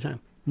you the time.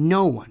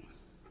 No one.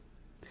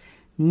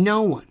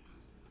 No one.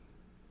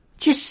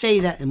 Just say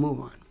that and move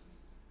on.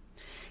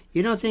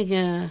 You don't think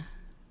it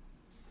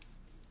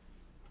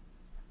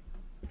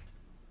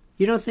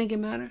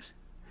matters?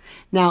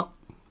 Now,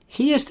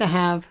 he has to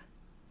have,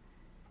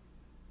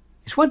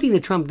 it's one thing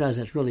that Trump does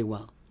that's really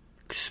well.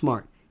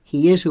 Smart.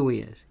 He is who he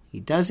is. He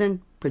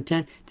doesn't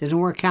pretend, doesn't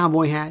wear a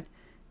cowboy hat,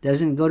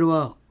 doesn't go to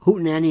a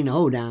hootenanny and a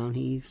hoedown.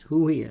 He's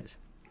who he is.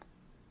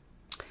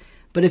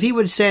 But if he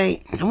would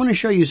say, I want to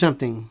show you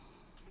something,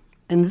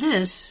 and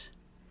this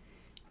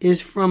is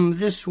from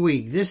this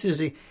week. This is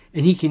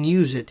and he can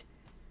use it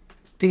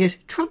because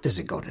Trump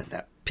doesn't go to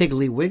the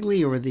Piggly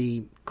Wiggly or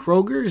the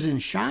Kroger's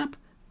and shop.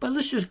 But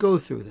let's just go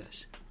through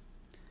this.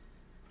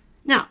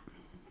 Now,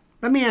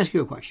 let me ask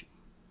you a question.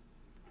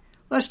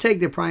 Let's take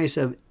the price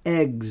of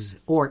eggs,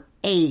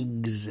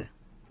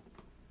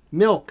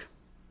 milk,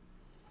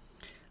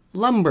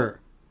 lumber,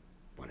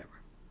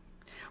 whatever.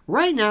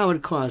 Right now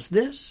it costs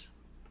this,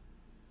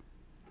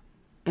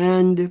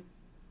 and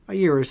a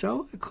year or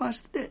so it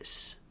costs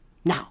this.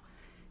 Now,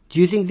 do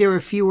you think there are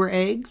fewer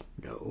eggs?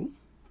 No.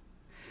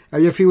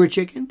 Are there fewer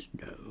chickens?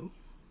 No.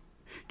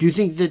 Do you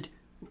think that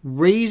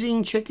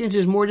raising chickens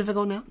is more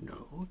difficult now?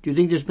 No. Do you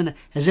think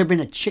has there been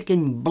a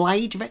chicken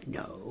blight?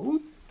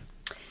 No.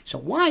 So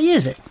why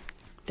is it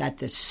that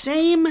the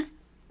same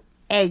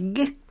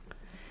egg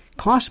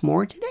costs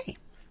more today?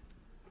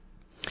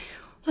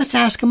 Let's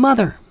ask a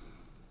mother.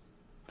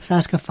 Let's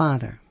ask a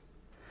father.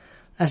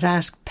 Let's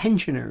ask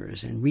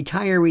pensioners and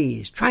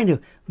retirees trying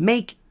to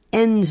make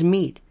ends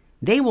meet.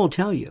 They will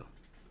tell you.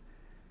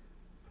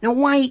 Now,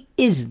 why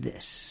is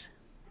this?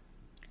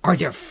 Are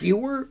there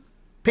fewer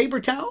paper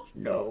towels?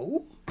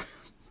 No.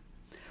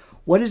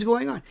 What is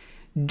going on?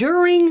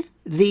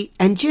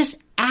 And just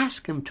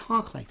ask them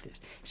talk like this.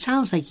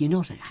 Sounds like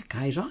that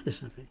guy's onto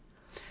something.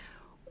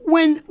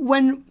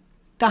 When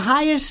the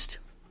highest,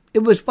 it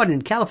was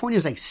in California,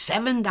 it was like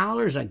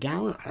 $7 a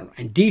gallon.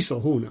 And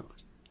diesel, who knows?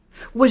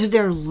 Was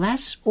there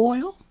less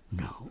oil?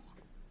 No.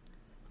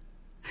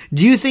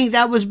 Do you think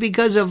that was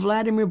because of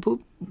Vladimir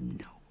Putin?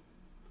 No.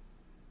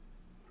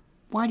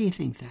 Why do you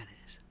think that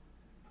is?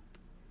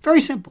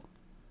 Very simple.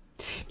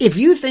 If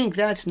you think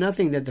that's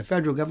nothing that the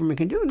federal government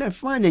can do, that's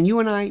fine. Then you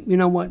and I, you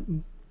know what?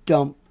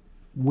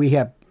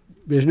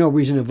 There's no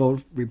reason to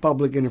vote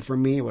Republican or for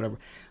me or whatever.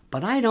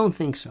 But I don't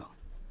think so.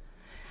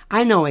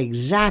 I know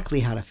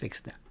exactly how to fix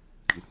that.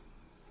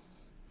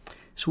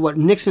 So what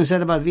Nixon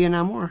said about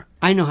Vietnam War,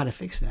 I know how to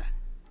fix that.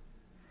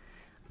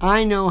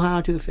 I know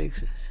how to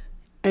fix this.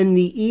 And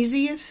the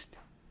easiest,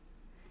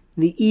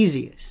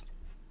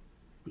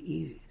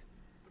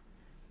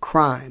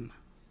 crime.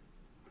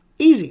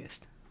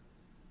 Easiest.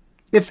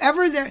 If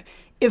ever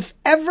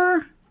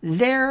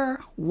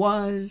there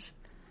was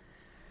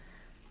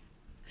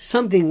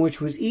something which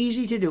was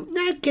easy to do,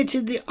 not get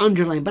to the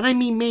underlying, but I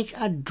mean make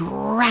a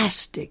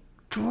drastic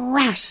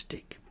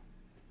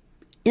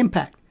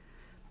impact.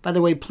 By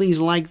the way, please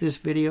like this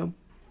video,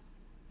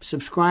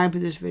 subscribe to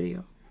this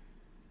video,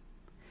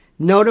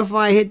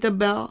 notify, hit the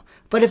bell.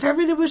 But if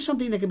ever there was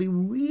something that could be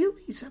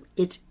really,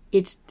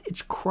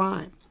 it's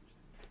crime.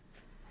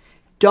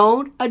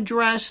 Don't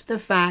address the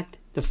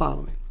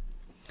following,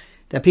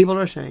 that people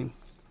are saying,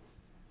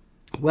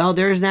 well,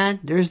 there's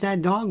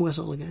that dog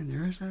whistle again.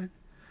 There's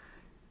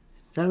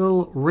that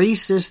little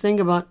racist thing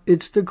about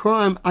it's the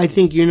crime. I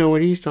think you know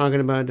what he's talking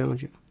about,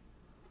 don't you?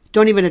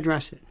 Don't even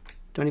address it.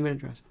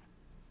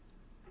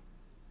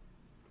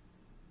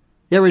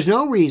 There is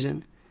no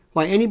reason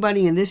why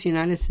anybody in this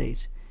United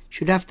States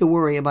should have to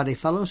worry about a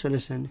fellow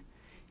citizen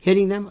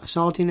hitting them,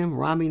 assaulting them,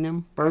 robbing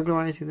them,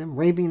 burglarizing them,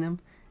 raping them.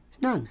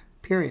 None.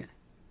 Period.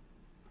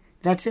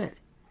 That's it.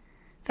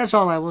 That's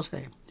all I will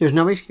say. There's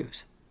no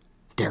excuse.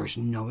 There is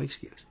no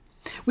excuse.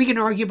 We can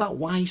argue about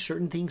why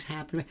certain things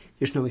happen.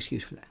 There's no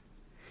excuse for that.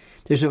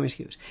 There's no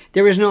excuse.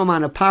 There is no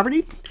amount of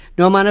poverty,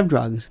 no amount of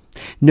drugs,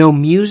 no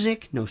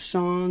music, no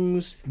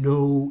songs,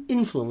 no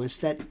influence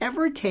that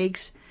ever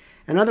takes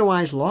an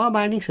otherwise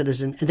law-abiding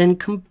citizen and then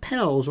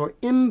compels or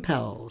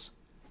impels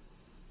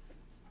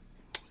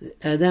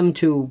them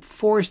to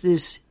force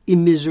this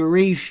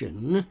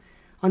immiseration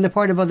on the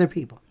part of other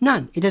people.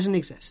 None. It doesn't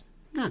exist.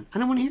 None. I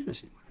don't want to hear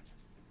this anymore.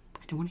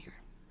 I don't want to hear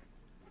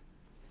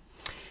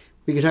it.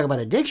 We can talk about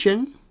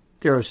addiction.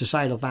 There are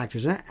societal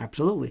factors in that.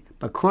 Absolutely.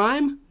 But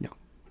crime? No.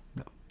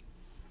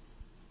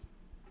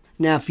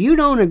 Now, if you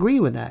don't agree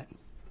with that,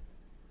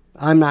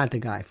 I'm not the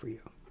guy for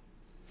you.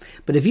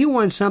 But if you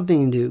want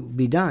something to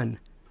be done,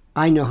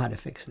 I know how to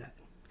fix that.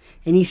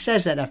 And he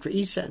says that after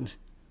each sentence.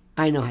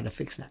 I know how to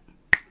fix that.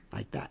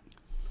 Like that.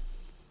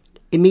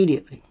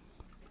 Immediately.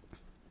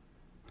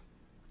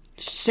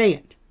 Say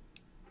it.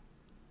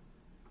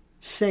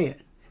 Say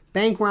it.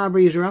 Bank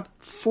robberies are up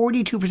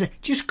 42%.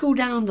 Just go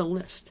down the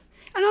list.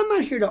 And I'm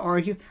not here to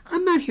argue.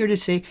 I'm not here to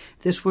say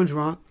this one's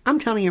wrong. I'm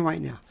telling you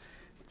right now.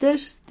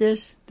 This,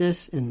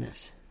 and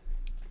this.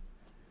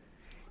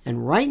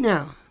 And right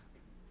now,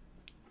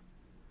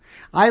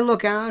 I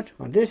look out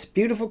on this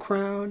beautiful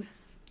crowd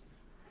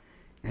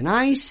and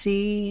I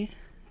see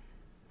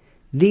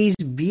these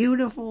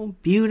beautiful,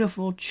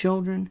 beautiful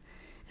children.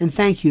 And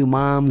thank you,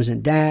 moms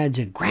and dads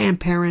and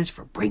grandparents,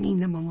 for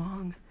bringing them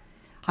along.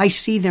 I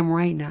see them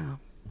right now.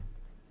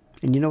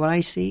 And you know what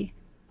I see?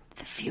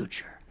 The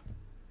future.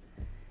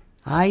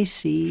 I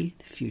see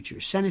the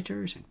future.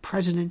 Senators and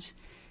presidents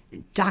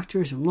and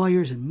doctors and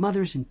lawyers and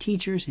mothers and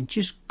teachers and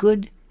just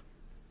good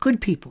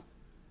people.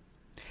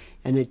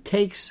 And it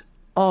takes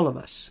all of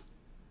us.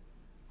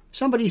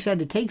 Somebody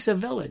said it takes a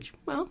village.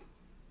 Well,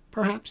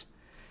 perhaps.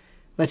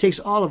 But it takes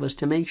all of us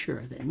to make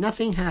sure that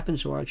nothing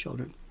happens to our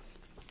children.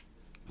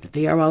 That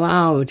they are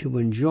allowed to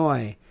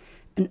enjoy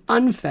an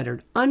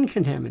unfettered,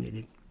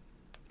 uncontaminated,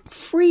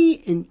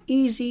 free and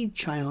easy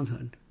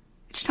childhood.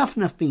 It's tough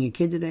enough being a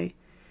kid today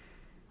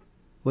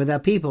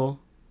without people.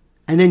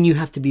 And then you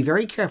have to be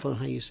very careful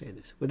how you say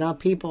this. Without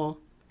people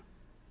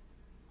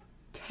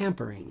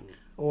tampering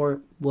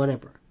or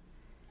whatever.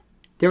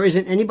 There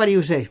isn't anybody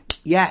who say,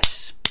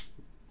 yes.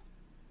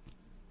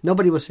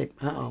 Nobody will say,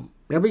 uh-oh.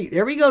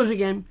 There he goes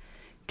again,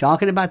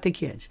 talking about the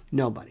kids.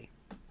 Nobody.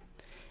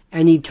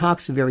 And he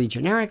talks very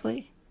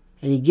generically,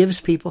 and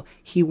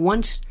he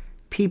wants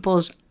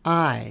people's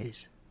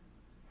eyes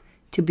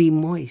to be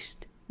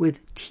moist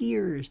with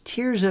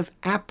tears of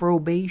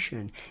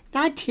approbation,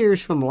 not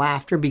tears from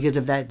laughter because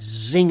of that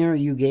zinger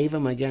you gave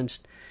him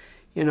against,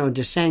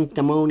 De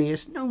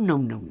Sanctimonious.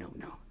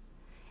 No.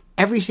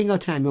 Every single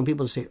time when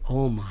people say,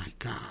 oh my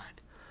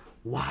God,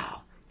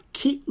 wow,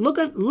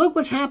 Look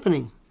what's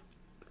happening.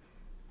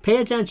 Pay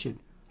attention.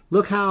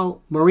 Look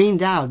how Maureen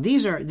Dowd.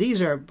 These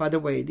are by the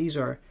way, these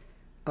are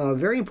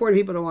very important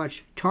people to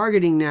watch.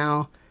 Targeting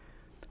now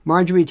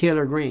Marjorie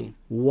Taylor Greene.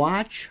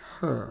 Watch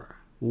her.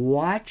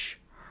 Watch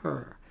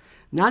her.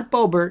 Not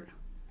Boebert.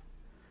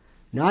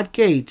 Not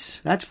Gates.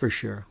 That's for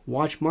sure.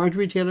 Watch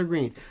Marjorie Taylor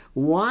Greene.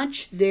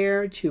 Watch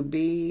there to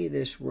be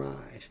this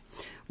rise.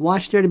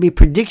 Watch there to be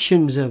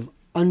predictions of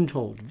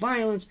untold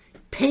violence.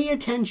 Pay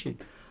attention.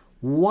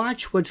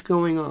 Watch what's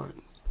going on.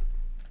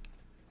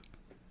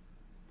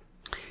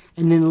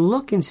 And then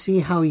look and see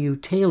how you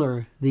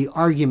tailor the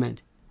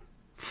argument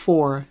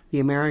for the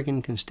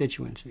American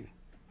constituency.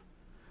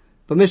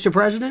 But Mr.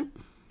 President,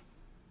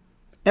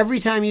 every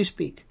time you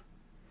speak,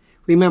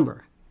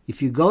 remember,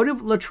 if you go to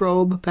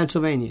Latrobe,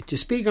 Pennsylvania, to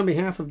speak on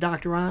behalf of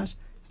Dr. Oz,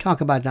 talk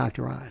about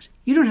Dr. Oz.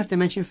 You don't have to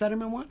mention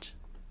Fetterman once.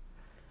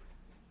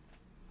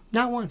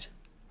 Not once.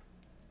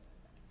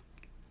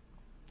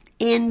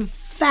 In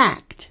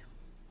fact,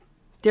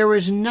 there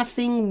is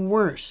nothing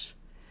worse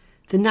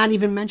than not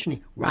even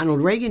mentioning.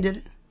 Ronald Reagan did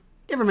it.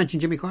 Never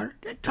mentioned Jimmy Carter.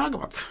 Talk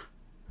about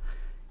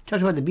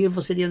the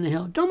beautiful city on the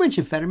hill. Don't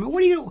mention Fetterman.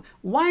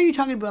 Why are you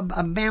talking about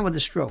a man with a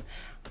stroke?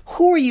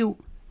 Who are you?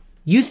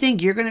 You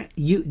think you're going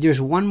to...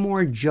 There's one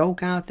more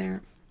joke out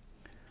there?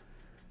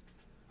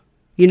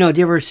 Do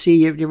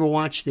you ever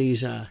watch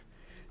these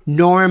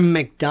Norm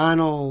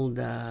Macdonald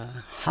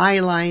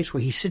highlights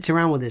where he sits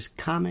around with his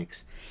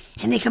comics?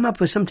 And they come up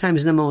with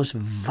sometimes the most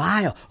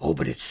vile... Oh,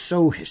 but it's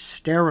so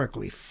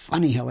hysterically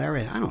funny,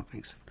 hilarious. I don't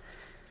think so.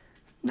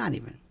 Not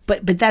even.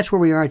 But that's where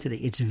we are today.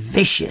 It's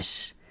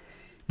vicious.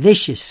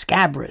 Vicious,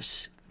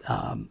 scabrous,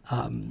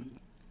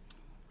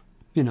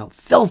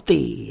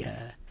 filthy...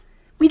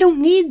 We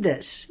don't need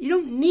this. You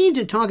don't need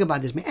to talk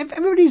about this.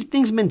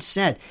 Everything's been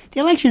said.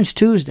 The election's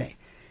Tuesday.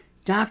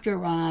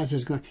 Dr. Oz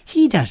is going...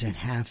 He doesn't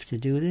have to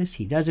do this.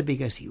 He does it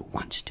because he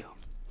wants to.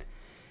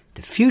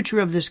 The future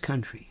of this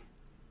country.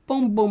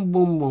 Boom, boom,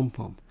 boom, boom,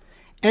 boom.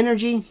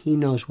 Energy, he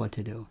knows what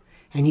to do.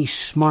 And he's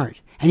smart.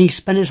 And he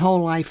spent his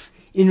whole life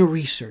in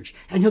research.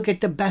 And he'll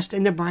get the best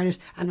and the brightest.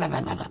 And blah,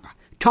 blah, blah, blah, blah.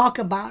 Talk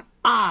about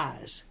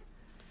Oz.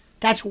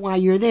 That's why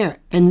you're there.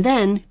 And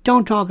then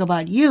don't talk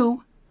about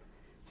you.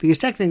 Because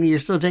technically you're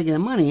still taking the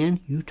money in.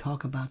 You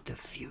talk about the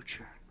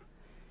future.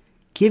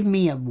 Give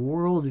me a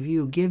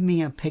worldview. Give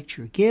me a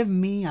picture. Give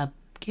me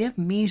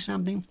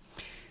something.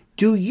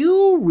 Do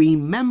you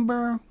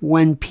remember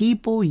when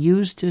people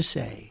used to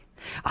say,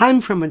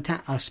 I'm from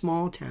a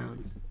small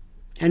town,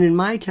 and in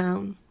my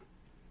town,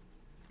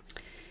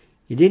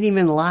 you didn't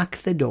even lock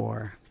the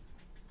door.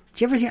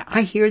 Did you ever hear?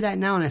 I hear that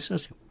now, and I still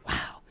say,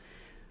 wow.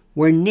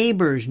 Where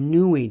neighbors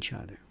knew each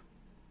other.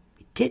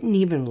 You didn't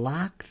even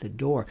lock the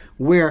door.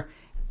 Where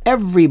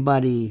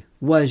everybody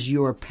was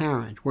your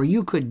parent, where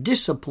you could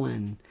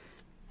discipline,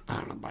 I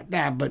don't know about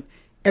that, but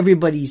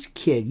everybody's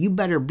kid. You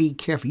better be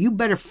careful. You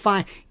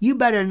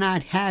better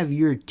not have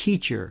your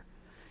teacher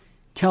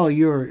tell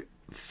your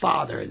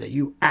father that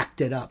you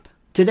acted up.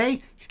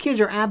 Today, kids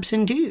are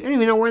absentee. They don't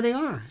even know where they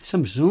are.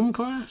 Some Zoom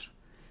class?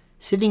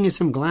 Sitting in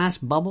some glass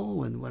bubble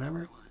with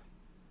whatever it was.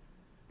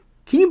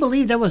 Can you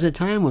believe there was a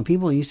time when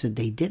people used to,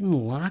 they didn't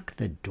lock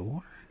the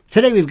door?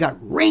 Today we've got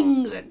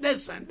rings and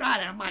this and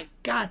that, and my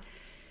God,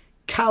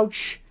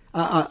 couch,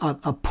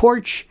 a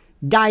porch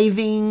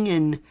diving,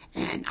 and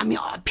I mean,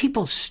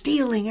 people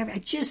stealing,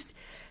 just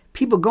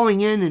people going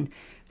in. And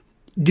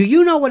do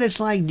you know what it's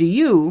like?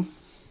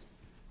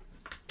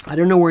 I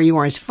don't know where you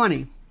are. It's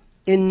funny.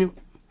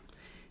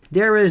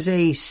 There is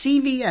a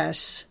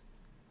CVS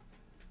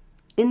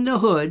in the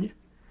hood,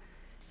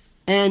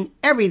 and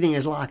everything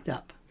is locked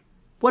up.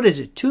 What is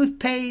it?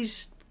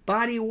 Toothpaste,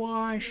 body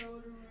wash,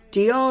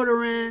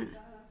 deodorant.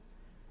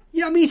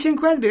 Yeah, I mean, it's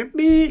incredible.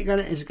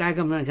 This guy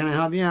comes in, can I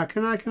help you? Yeah,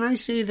 can I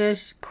see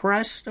this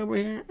crest over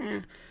here? Yeah.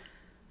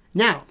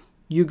 Now,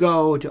 you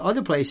go to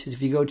other places.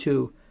 If you go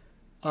to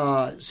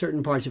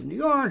certain parts of New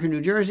York or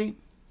New Jersey,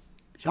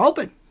 it's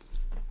open.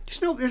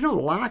 There's no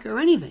lock or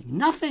anything.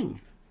 Nothing.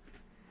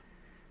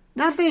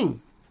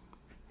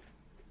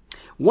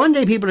 One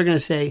day people are going to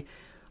say,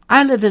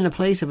 I lived in a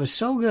place that was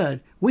so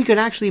good, we could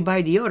actually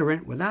buy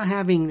deodorant without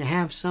having to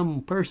have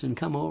some person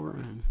come over.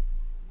 And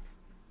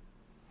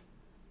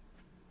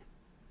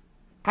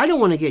I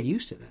don't want to get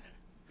used to that.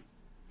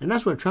 And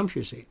that's what Trump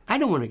should say. I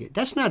don't want to get...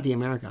 That's not the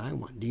America I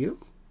want. Do you?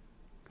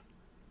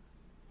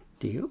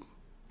 Do you?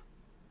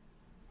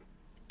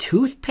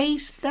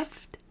 Toothpaste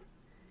theft?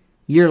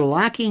 You're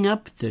locking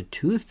up the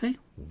toothpaste?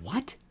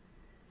 What?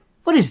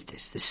 What is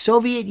this? The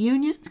Soviet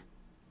Union?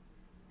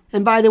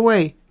 And by the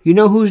way, you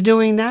know who's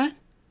doing that?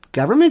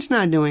 Government's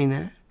not doing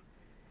that.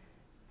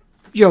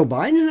 Joe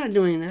Biden's not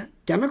doing that.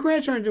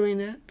 Democrats aren't doing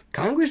that.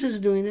 Congress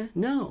isn't doing that.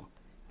 No.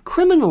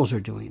 Criminals are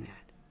doing that.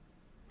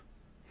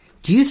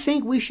 Do you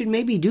think we should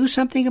maybe do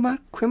something about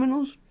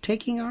criminals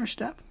taking our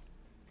stuff?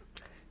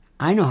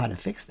 I know how to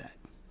fix that.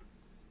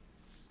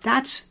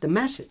 That's the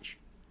message.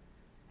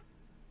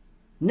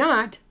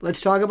 Not,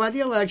 let's talk about the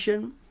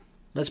election.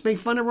 Let's make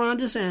fun of Ron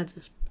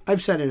DeSantis.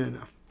 I've said it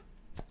enough.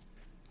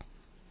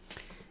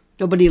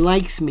 Nobody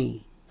likes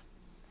me.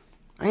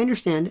 I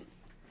understand it.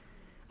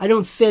 I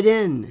don't fit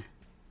in.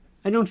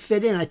 I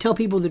tell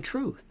people the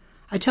truth.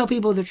 I say,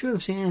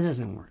 it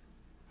doesn't work.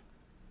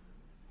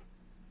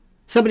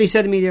 Somebody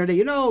said to me the other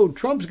day,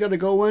 Trump's got to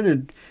go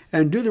in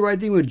and do the right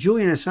thing with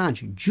Julian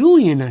Assange.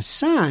 Julian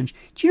Assange?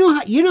 Do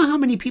you know how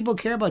many people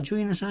care about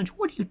Julian Assange?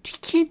 You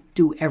can't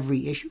do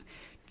every issue.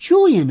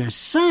 Julian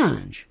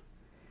Assange,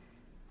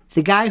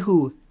 the guy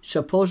who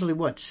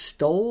supposedly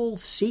stole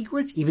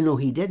secrets, even though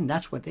he didn't.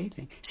 That's what they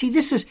think. See,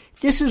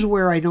 this is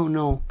where I don't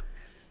know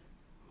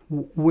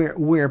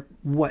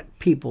what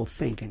people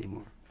think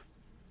anymore.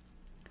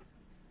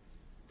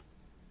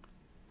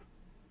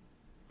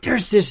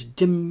 There's this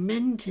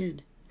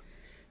demented.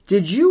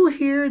 Did you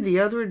hear the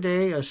other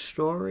day a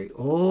story?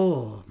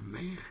 Oh,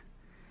 man.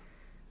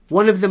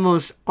 One of the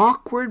most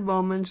awkward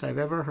moments I've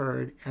ever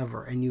heard,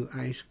 ever. And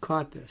I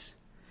caught this.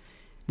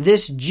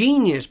 This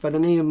genius by the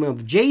name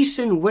of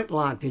Jason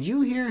Whitlock. Did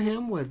you hear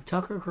him with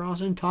Tucker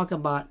Carlson talk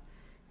about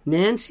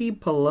Nancy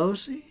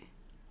Pelosi?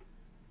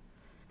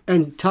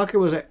 And Tucker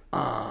was like,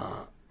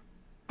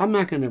 I'm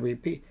not going to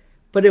repeat.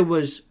 But it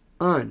was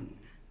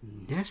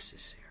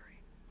unnecessary.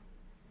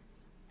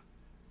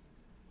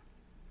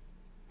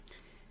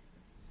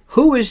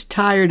 Who is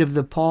tired of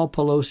the Paul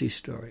Pelosi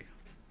story?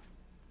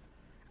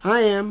 I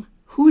am.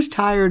 Who's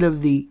tired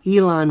of the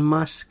Elon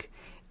Musk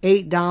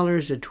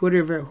 $8 a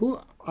Twitter?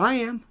 I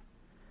am.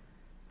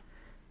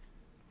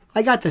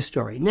 I got the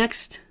story.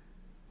 Next.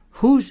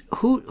 Who's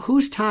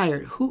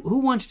tired? Who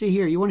wants to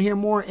hear? You want to hear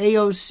more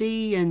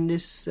AOC and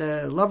this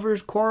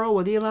lovers quarrel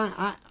with Elon?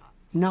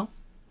 No.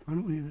 I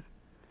don't want to hear that.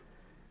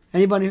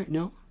 Anybody?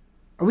 No.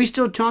 Are we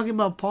still talking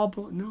about Paul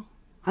Pelosi? No.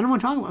 I don't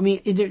want to talk about. I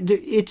mean,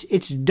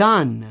 it's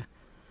done.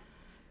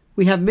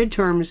 We have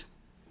midterms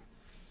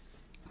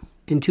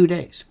in 2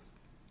 days.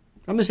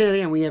 I'm going to say that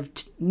again. We have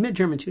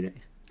midterm in 2 days.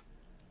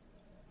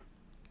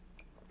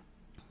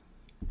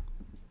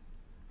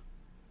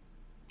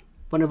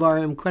 One of our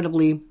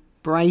incredibly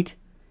bright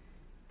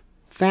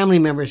family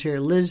members here,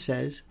 Liz,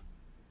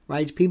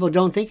 writes, people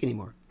don't think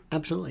anymore.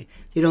 Absolutely.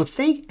 They don't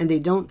think, and they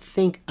don't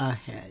think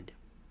ahead.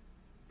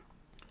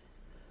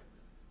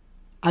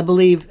 I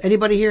believe,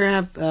 anybody here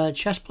have a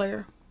chess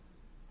player?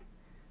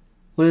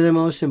 One of the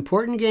most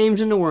important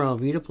games in the world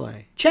for you to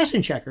play. Chess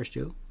and checkers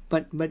too.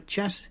 But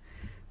chess,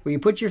 where you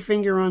put your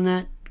finger on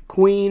that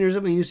queen or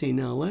something, you say,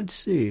 now let's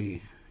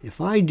see. If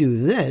I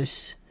do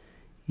this,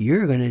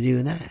 you're going to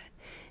do that.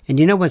 And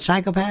you know what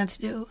psychopaths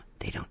do?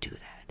 They don't do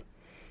that.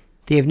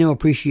 They have no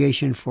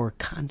appreciation for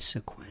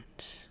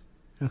consequence.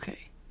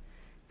 Okay?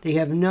 They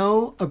have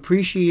no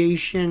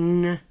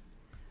appreciation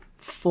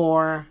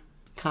for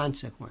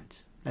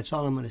consequence. That's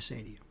all I'm going to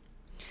say to you.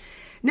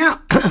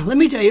 Now, let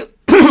me tell you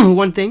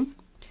one thing.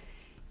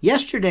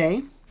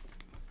 Yesterday,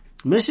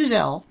 Mrs.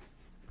 L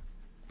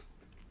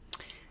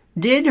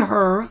did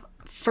her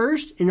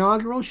first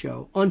inaugural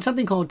show on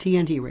something called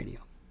TNT Radio.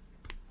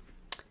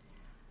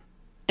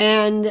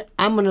 And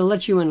I'm going to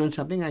let you in on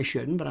something. I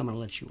shouldn't, but I'm going to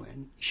let you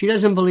in. She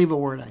doesn't believe a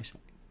word I say.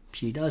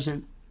 She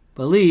doesn't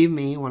believe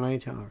me when I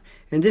tell her.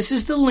 And this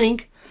is the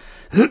link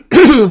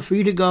for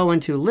you to go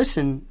and to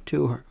listen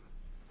to her.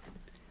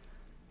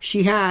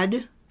 She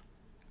had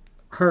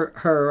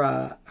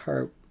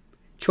her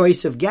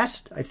choice of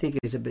guest, I think,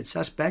 is a bit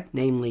suspect,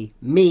 namely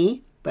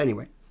me. But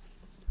anyway,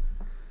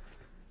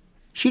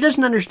 she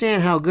doesn't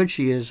understand how good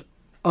she is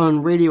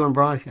on radio and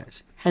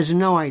broadcast. Has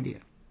no idea.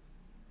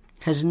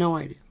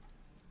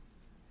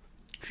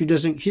 She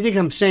doesn't. She thinks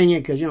I'm saying it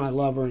because I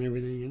love her and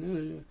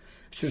everything.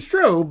 So it's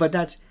true, but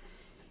that's.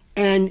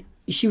 And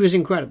she was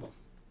incredible.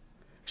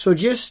 So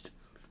just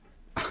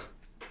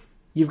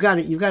you've got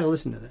to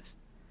listen to this.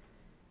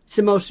 It's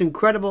the most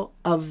incredible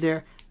of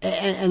their,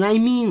 and I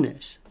mean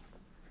this.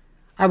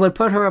 I would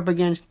put her up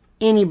against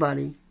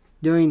anybody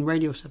doing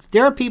radio stuff.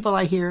 There are people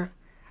I hear.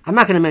 I'm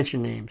not going to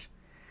mention names,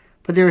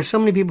 but there are so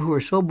many people who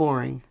are so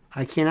boring.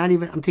 I cannot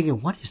even. I'm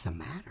thinking, what is the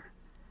matter?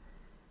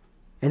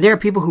 And there are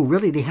people who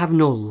really, they have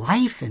no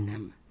life in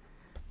them.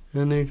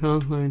 And they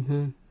talk like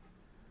that.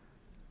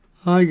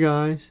 Hi,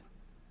 guys.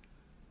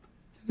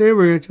 Today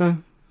we're going to talk.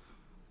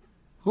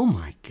 Oh,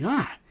 my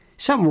God.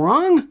 Something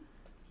wrong?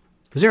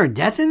 Was there a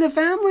death in the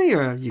family?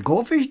 Or your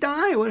goldfish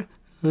die? What?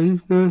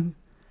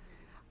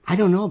 I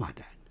don't know about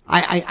that.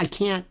 I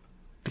can't.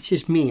 It's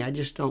just me. I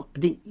just don't. I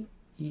think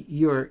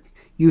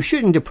you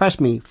shouldn't depress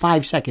me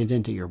 5 seconds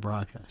into your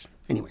broadcast.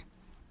 Anyway.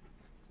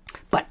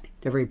 But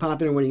they're very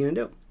popular. What are you going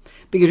to do?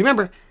 Because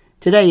remember,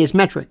 today is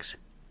metrics.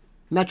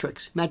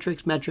 Metrics.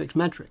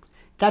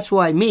 That's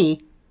why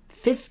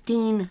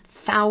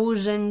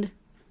 15,000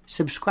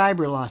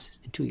 subscriber losses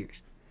in 2 years.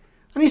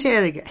 Let me say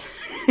that again.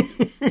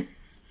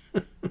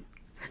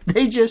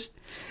 They just,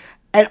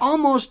 at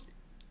almost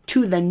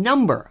to the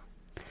number,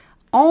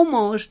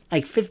 almost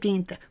like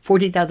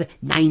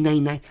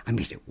 14,999. I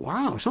mean,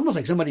 wow, it's almost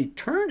like somebody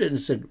turned it and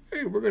said,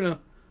 hey, we're going to,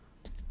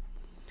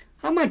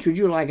 how much would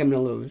you like him to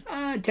lose?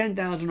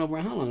 10,000 over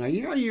how long? A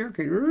year?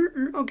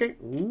 Okay.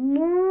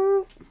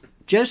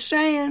 Just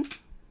saying.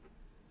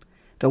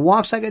 If it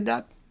walks like a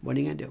duck, what are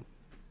you going to do?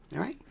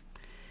 All right?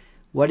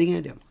 What are you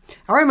going to do?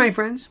 All right, my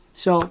friends.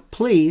 So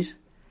please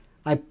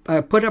I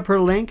put up her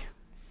link.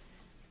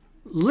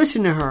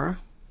 Listen to her.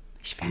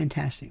 She's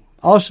fantastic.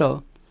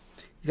 Also,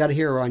 you got to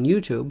hear her on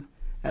YouTube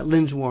at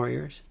Lynn's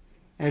Warriors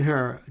and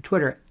her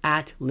Twitter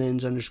at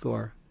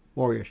Lynn's_Warriors.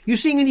 You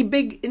seeing any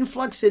big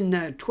influx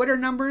in Twitter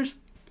numbers?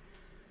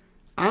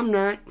 I'm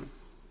not. I'm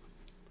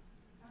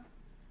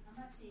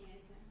not seeing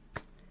anything.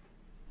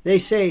 They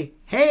say,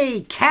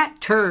 hey, cat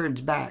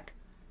turd's back.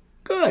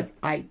 Good.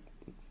 I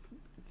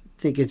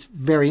think it's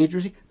very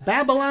interesting.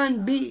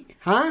 Babylon Bee.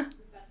 Huh?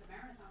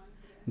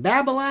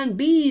 Babylon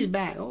Bee's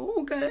back.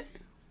 Oh, okay.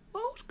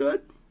 Oh, it's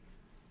good.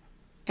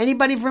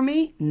 Anybody for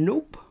me?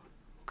 Nope.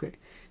 Okay.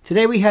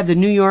 Today we have the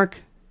New York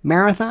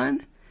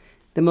Marathon.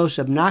 The most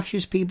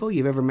obnoxious people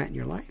you've ever met in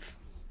your life.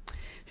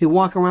 Who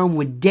walk around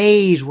with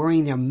days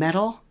wearing their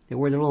medal. They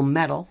wear their little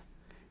medal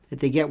that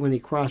they get when they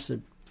cross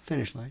the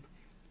finish line.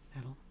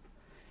 Medal.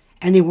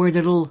 And they wear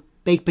their little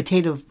baked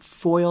potato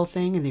foil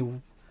thing.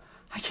 And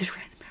I just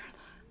ran the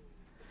marathon.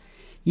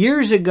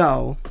 Years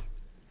ago,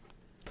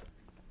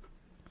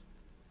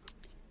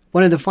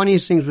 one of the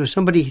funniest things was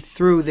somebody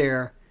threw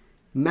their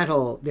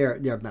little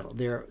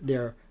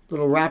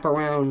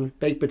wraparound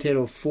baked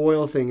potato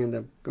foil thing in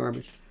the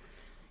garbage.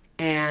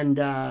 And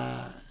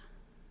a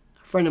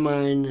friend of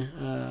mine,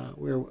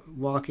 we were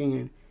walking,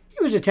 and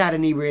he was a tad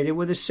inebriated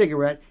with a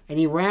cigarette, and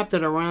he wrapped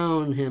it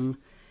around him.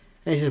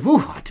 And he said, whew,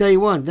 I'll tell you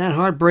what, that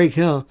Heartbreak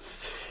Hill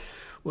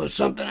was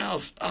something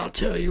else. I'll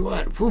tell you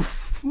what. Whew,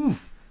 whew.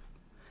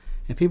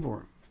 And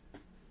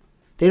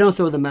they don't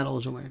throw the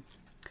medals away.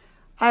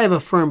 I have a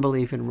firm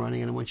belief in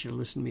running, and I want you to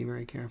listen to me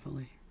very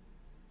carefully.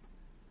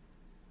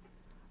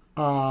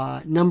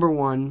 Number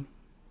one,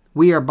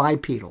 we are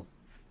bipedal.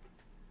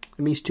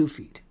 It means 2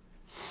 feet.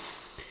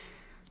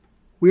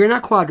 We are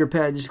not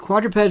quadrupeds.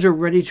 Quadrupeds are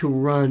ready to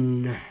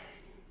run.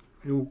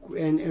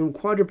 And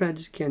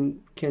quadrupeds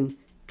can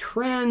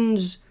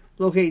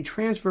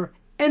transfer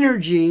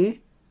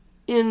energy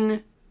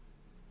in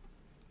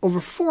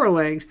over 4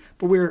 legs,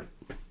 but we're...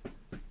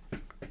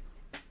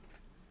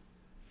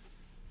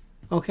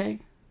 Okay?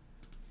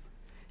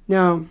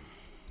 Now,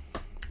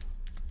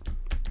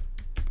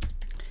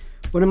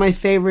 one of my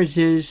favorites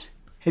is,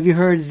 have you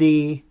heard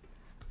the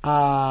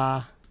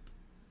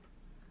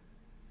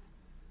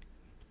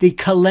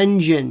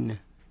Kalenjin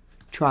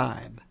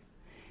tribe?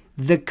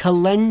 The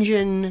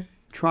Kalenjin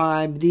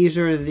tribe, these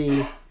are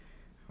the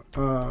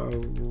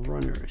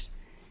runners.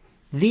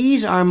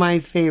 These are my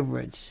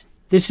favorites.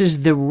 This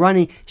is the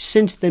running.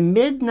 Since the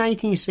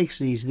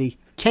mid-1960s, the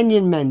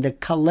Kenyan men, the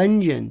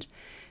Kalenjins,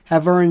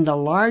 have earned the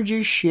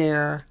largest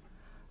share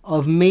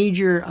of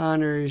major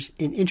honors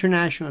in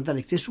international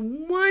athletics. This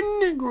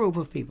one group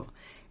of people.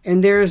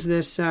 And there's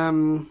this,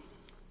 I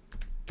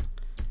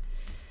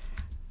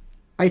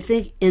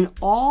think in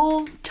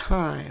all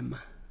time,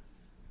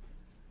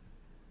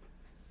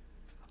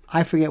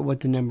 I forget what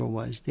the number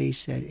was. They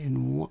said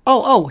in one,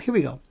 here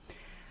we go.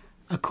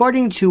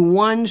 According to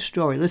one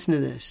story, listen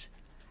to this.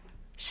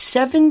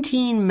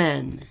 17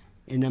 men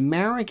in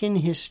American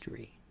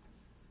history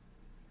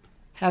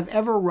have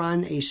ever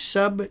run a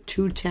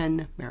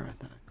sub-2:10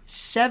 marathon.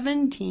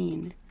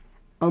 17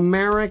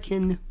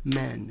 American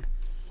men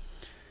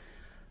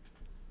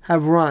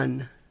have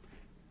run.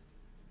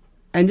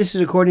 And this is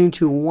according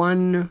to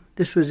one,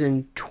 this was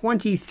in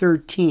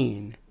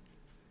 2013.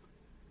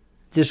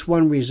 This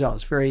one result.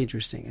 It's very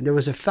interesting. And there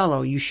was a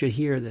fellow, you should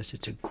hear this.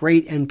 It's a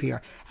great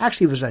NPR.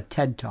 Actually, it was a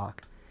TED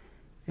Talk.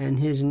 And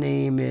his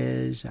name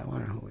is, I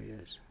wonder who he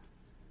is.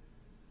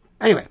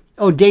 Anyway,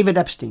 David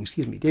Epstein.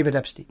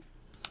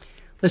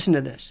 Listen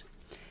to this.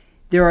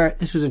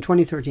 This was in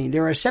 2013.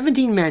 There are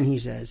 17 men, he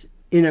says,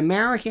 in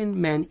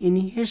American men in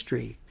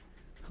history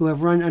who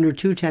have run under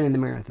 2:10 in the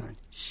marathon.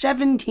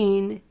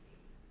 17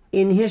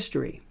 in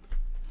history.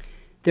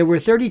 There were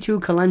 32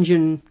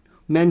 Kalenjin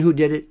men who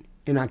did it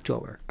in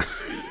October.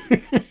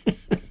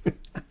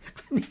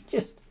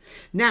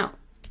 Now,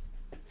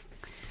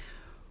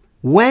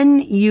 when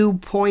you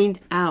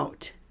point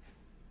out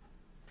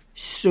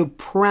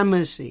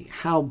supremacy,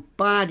 how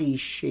body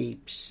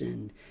shapes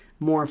and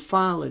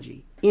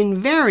morphology,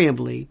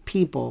 invariably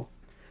people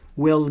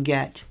will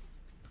get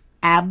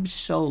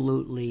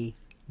absolutely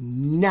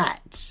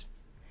nuts.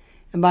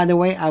 And by the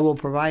way, I will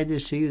provide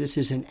this to you. This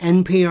is an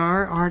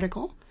NPR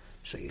article,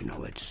 so you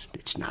know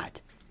it's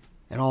not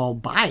at all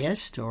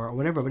biased or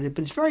whatever, but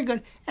it's very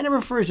good. And it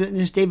refers to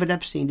this. David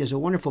Epstein does a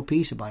wonderful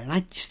piece about it, and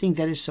I just think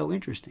that is so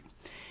interesting.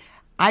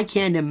 I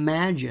can't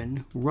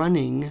imagine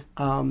running.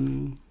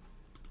 I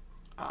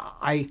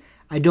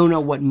don't know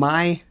what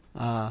my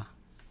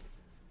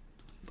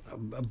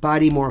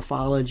body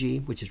morphology,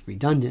 which is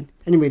redundant.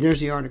 Anyway, there's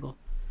the article.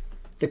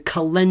 The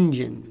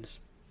Kalenjins.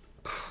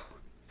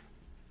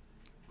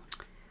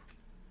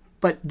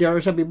 But there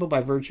are some people,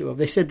 by virtue of,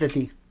 they said that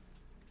the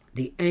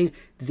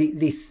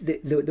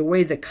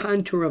way the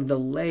contour of the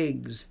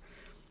legs,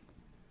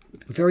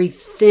 very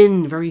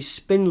thin, very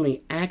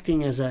spindly,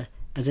 acting as an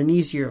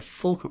easier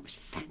fulcrum, is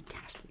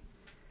fantastic.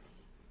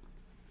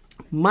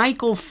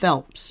 Michael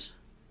Phelps.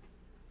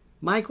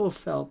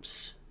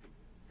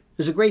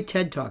 There's a great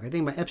TED Talk, I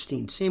think by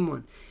Epstein, same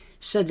one.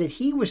 said that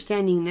he was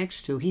standing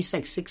next to, he's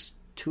like 6'2",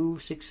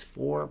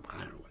 6'4", I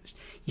don't know what it is.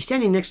 He's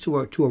standing next to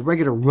a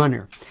regular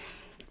runner.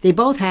 They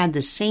both had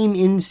the same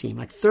inseam,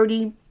 like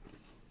 30,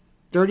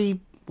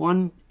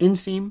 31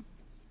 inseam.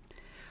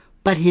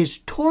 But his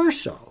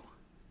torso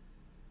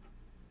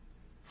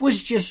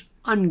was just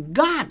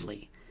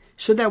ungodly.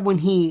 So that when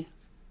he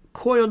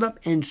coiled up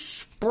and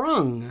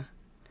sprung,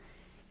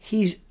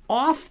 he's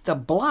off the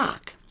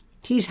block.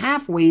 He's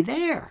halfway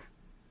there.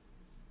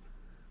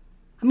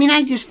 I mean,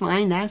 I just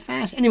find that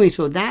fast. Anyway,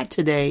 so that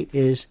today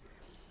is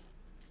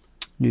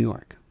New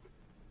York.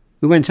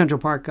 We went to Central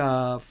Park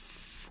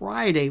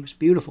Friday. It was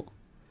beautiful.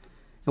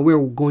 And we're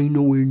going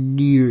nowhere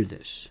near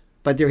this.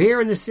 But they're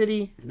here in the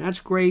city, and that's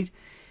great.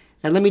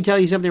 And let me tell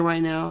you something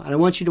right now, and I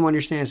want you to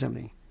understand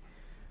something.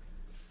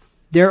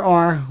 There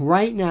are,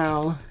 right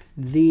now,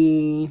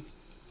 the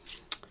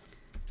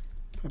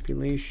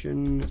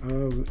population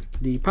of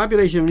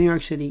New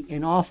York City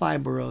in all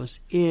 5 boroughs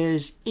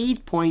is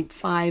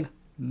 8.5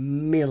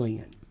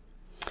 million.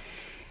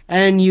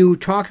 And you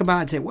talk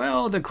about, say,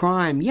 well, the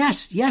crime.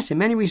 Yes, in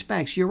many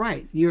respects, you're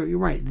right. You're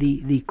right.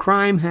 The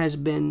crime has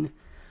been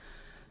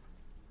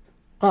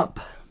up.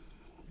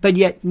 But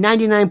yet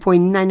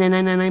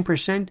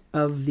 99.9999%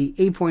 of the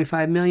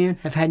 8.5 million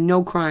have had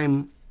no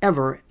crime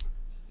ever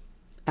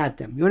at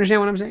them. You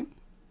understand what I'm saying?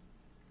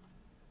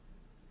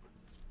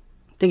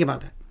 Think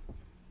about that.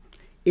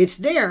 It's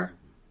there,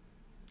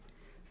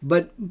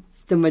 but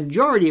the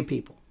majority of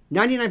people,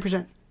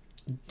 99%,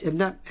 have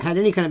not had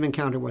any kind of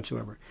encounter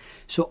whatsoever.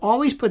 So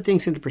always put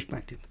things into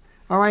perspective.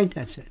 All right,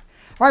 that's it.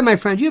 All right, my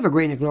friends, you have a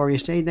great and a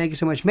glorious day. Thank you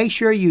so much. Make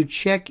sure you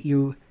check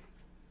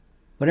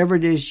whatever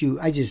it is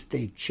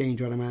they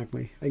change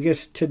automatically. I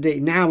guess today,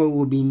 now it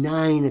will be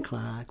 9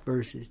 o'clock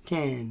versus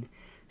 10.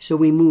 So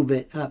we move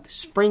it up.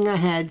 Spring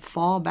ahead,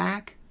 fall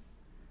back.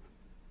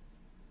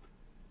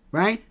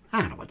 Right? I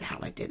don't know what the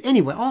hell I did.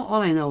 Anyway,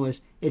 all I know is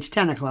it's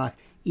 10 o'clock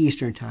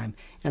Eastern time,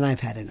 and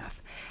I've had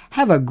enough.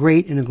 Have a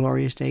great and a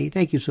glorious day.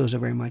 Thank you so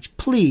very much.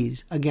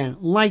 Please, again,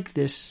 like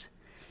this.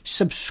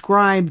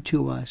 Subscribe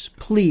to us.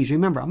 Please,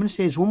 remember, I'm going to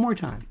say this one more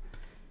time,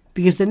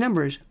 because the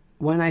numbers,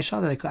 when I saw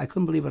that, I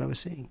couldn't believe what I was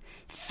seeing.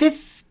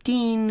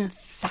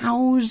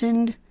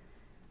 15,000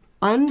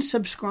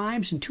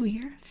 unsubscribes in 2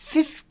 years?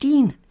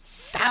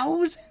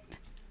 15,000?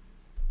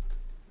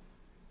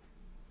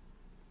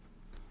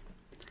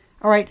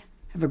 All right.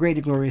 Have a great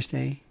and glorious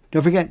day.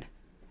 Don't forget,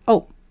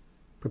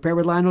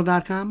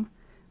 preparewithlionel.com,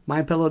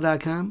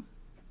 mypillow.com,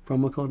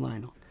 promo code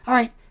Lionel. All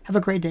right. Have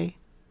a great day.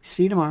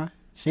 See you tomorrow.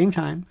 Same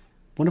time.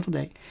 Wonderful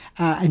day.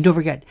 And don't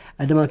forget,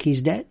 the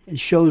monkey's dead. And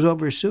show's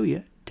over. Sue ya.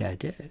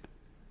 Ta-ta.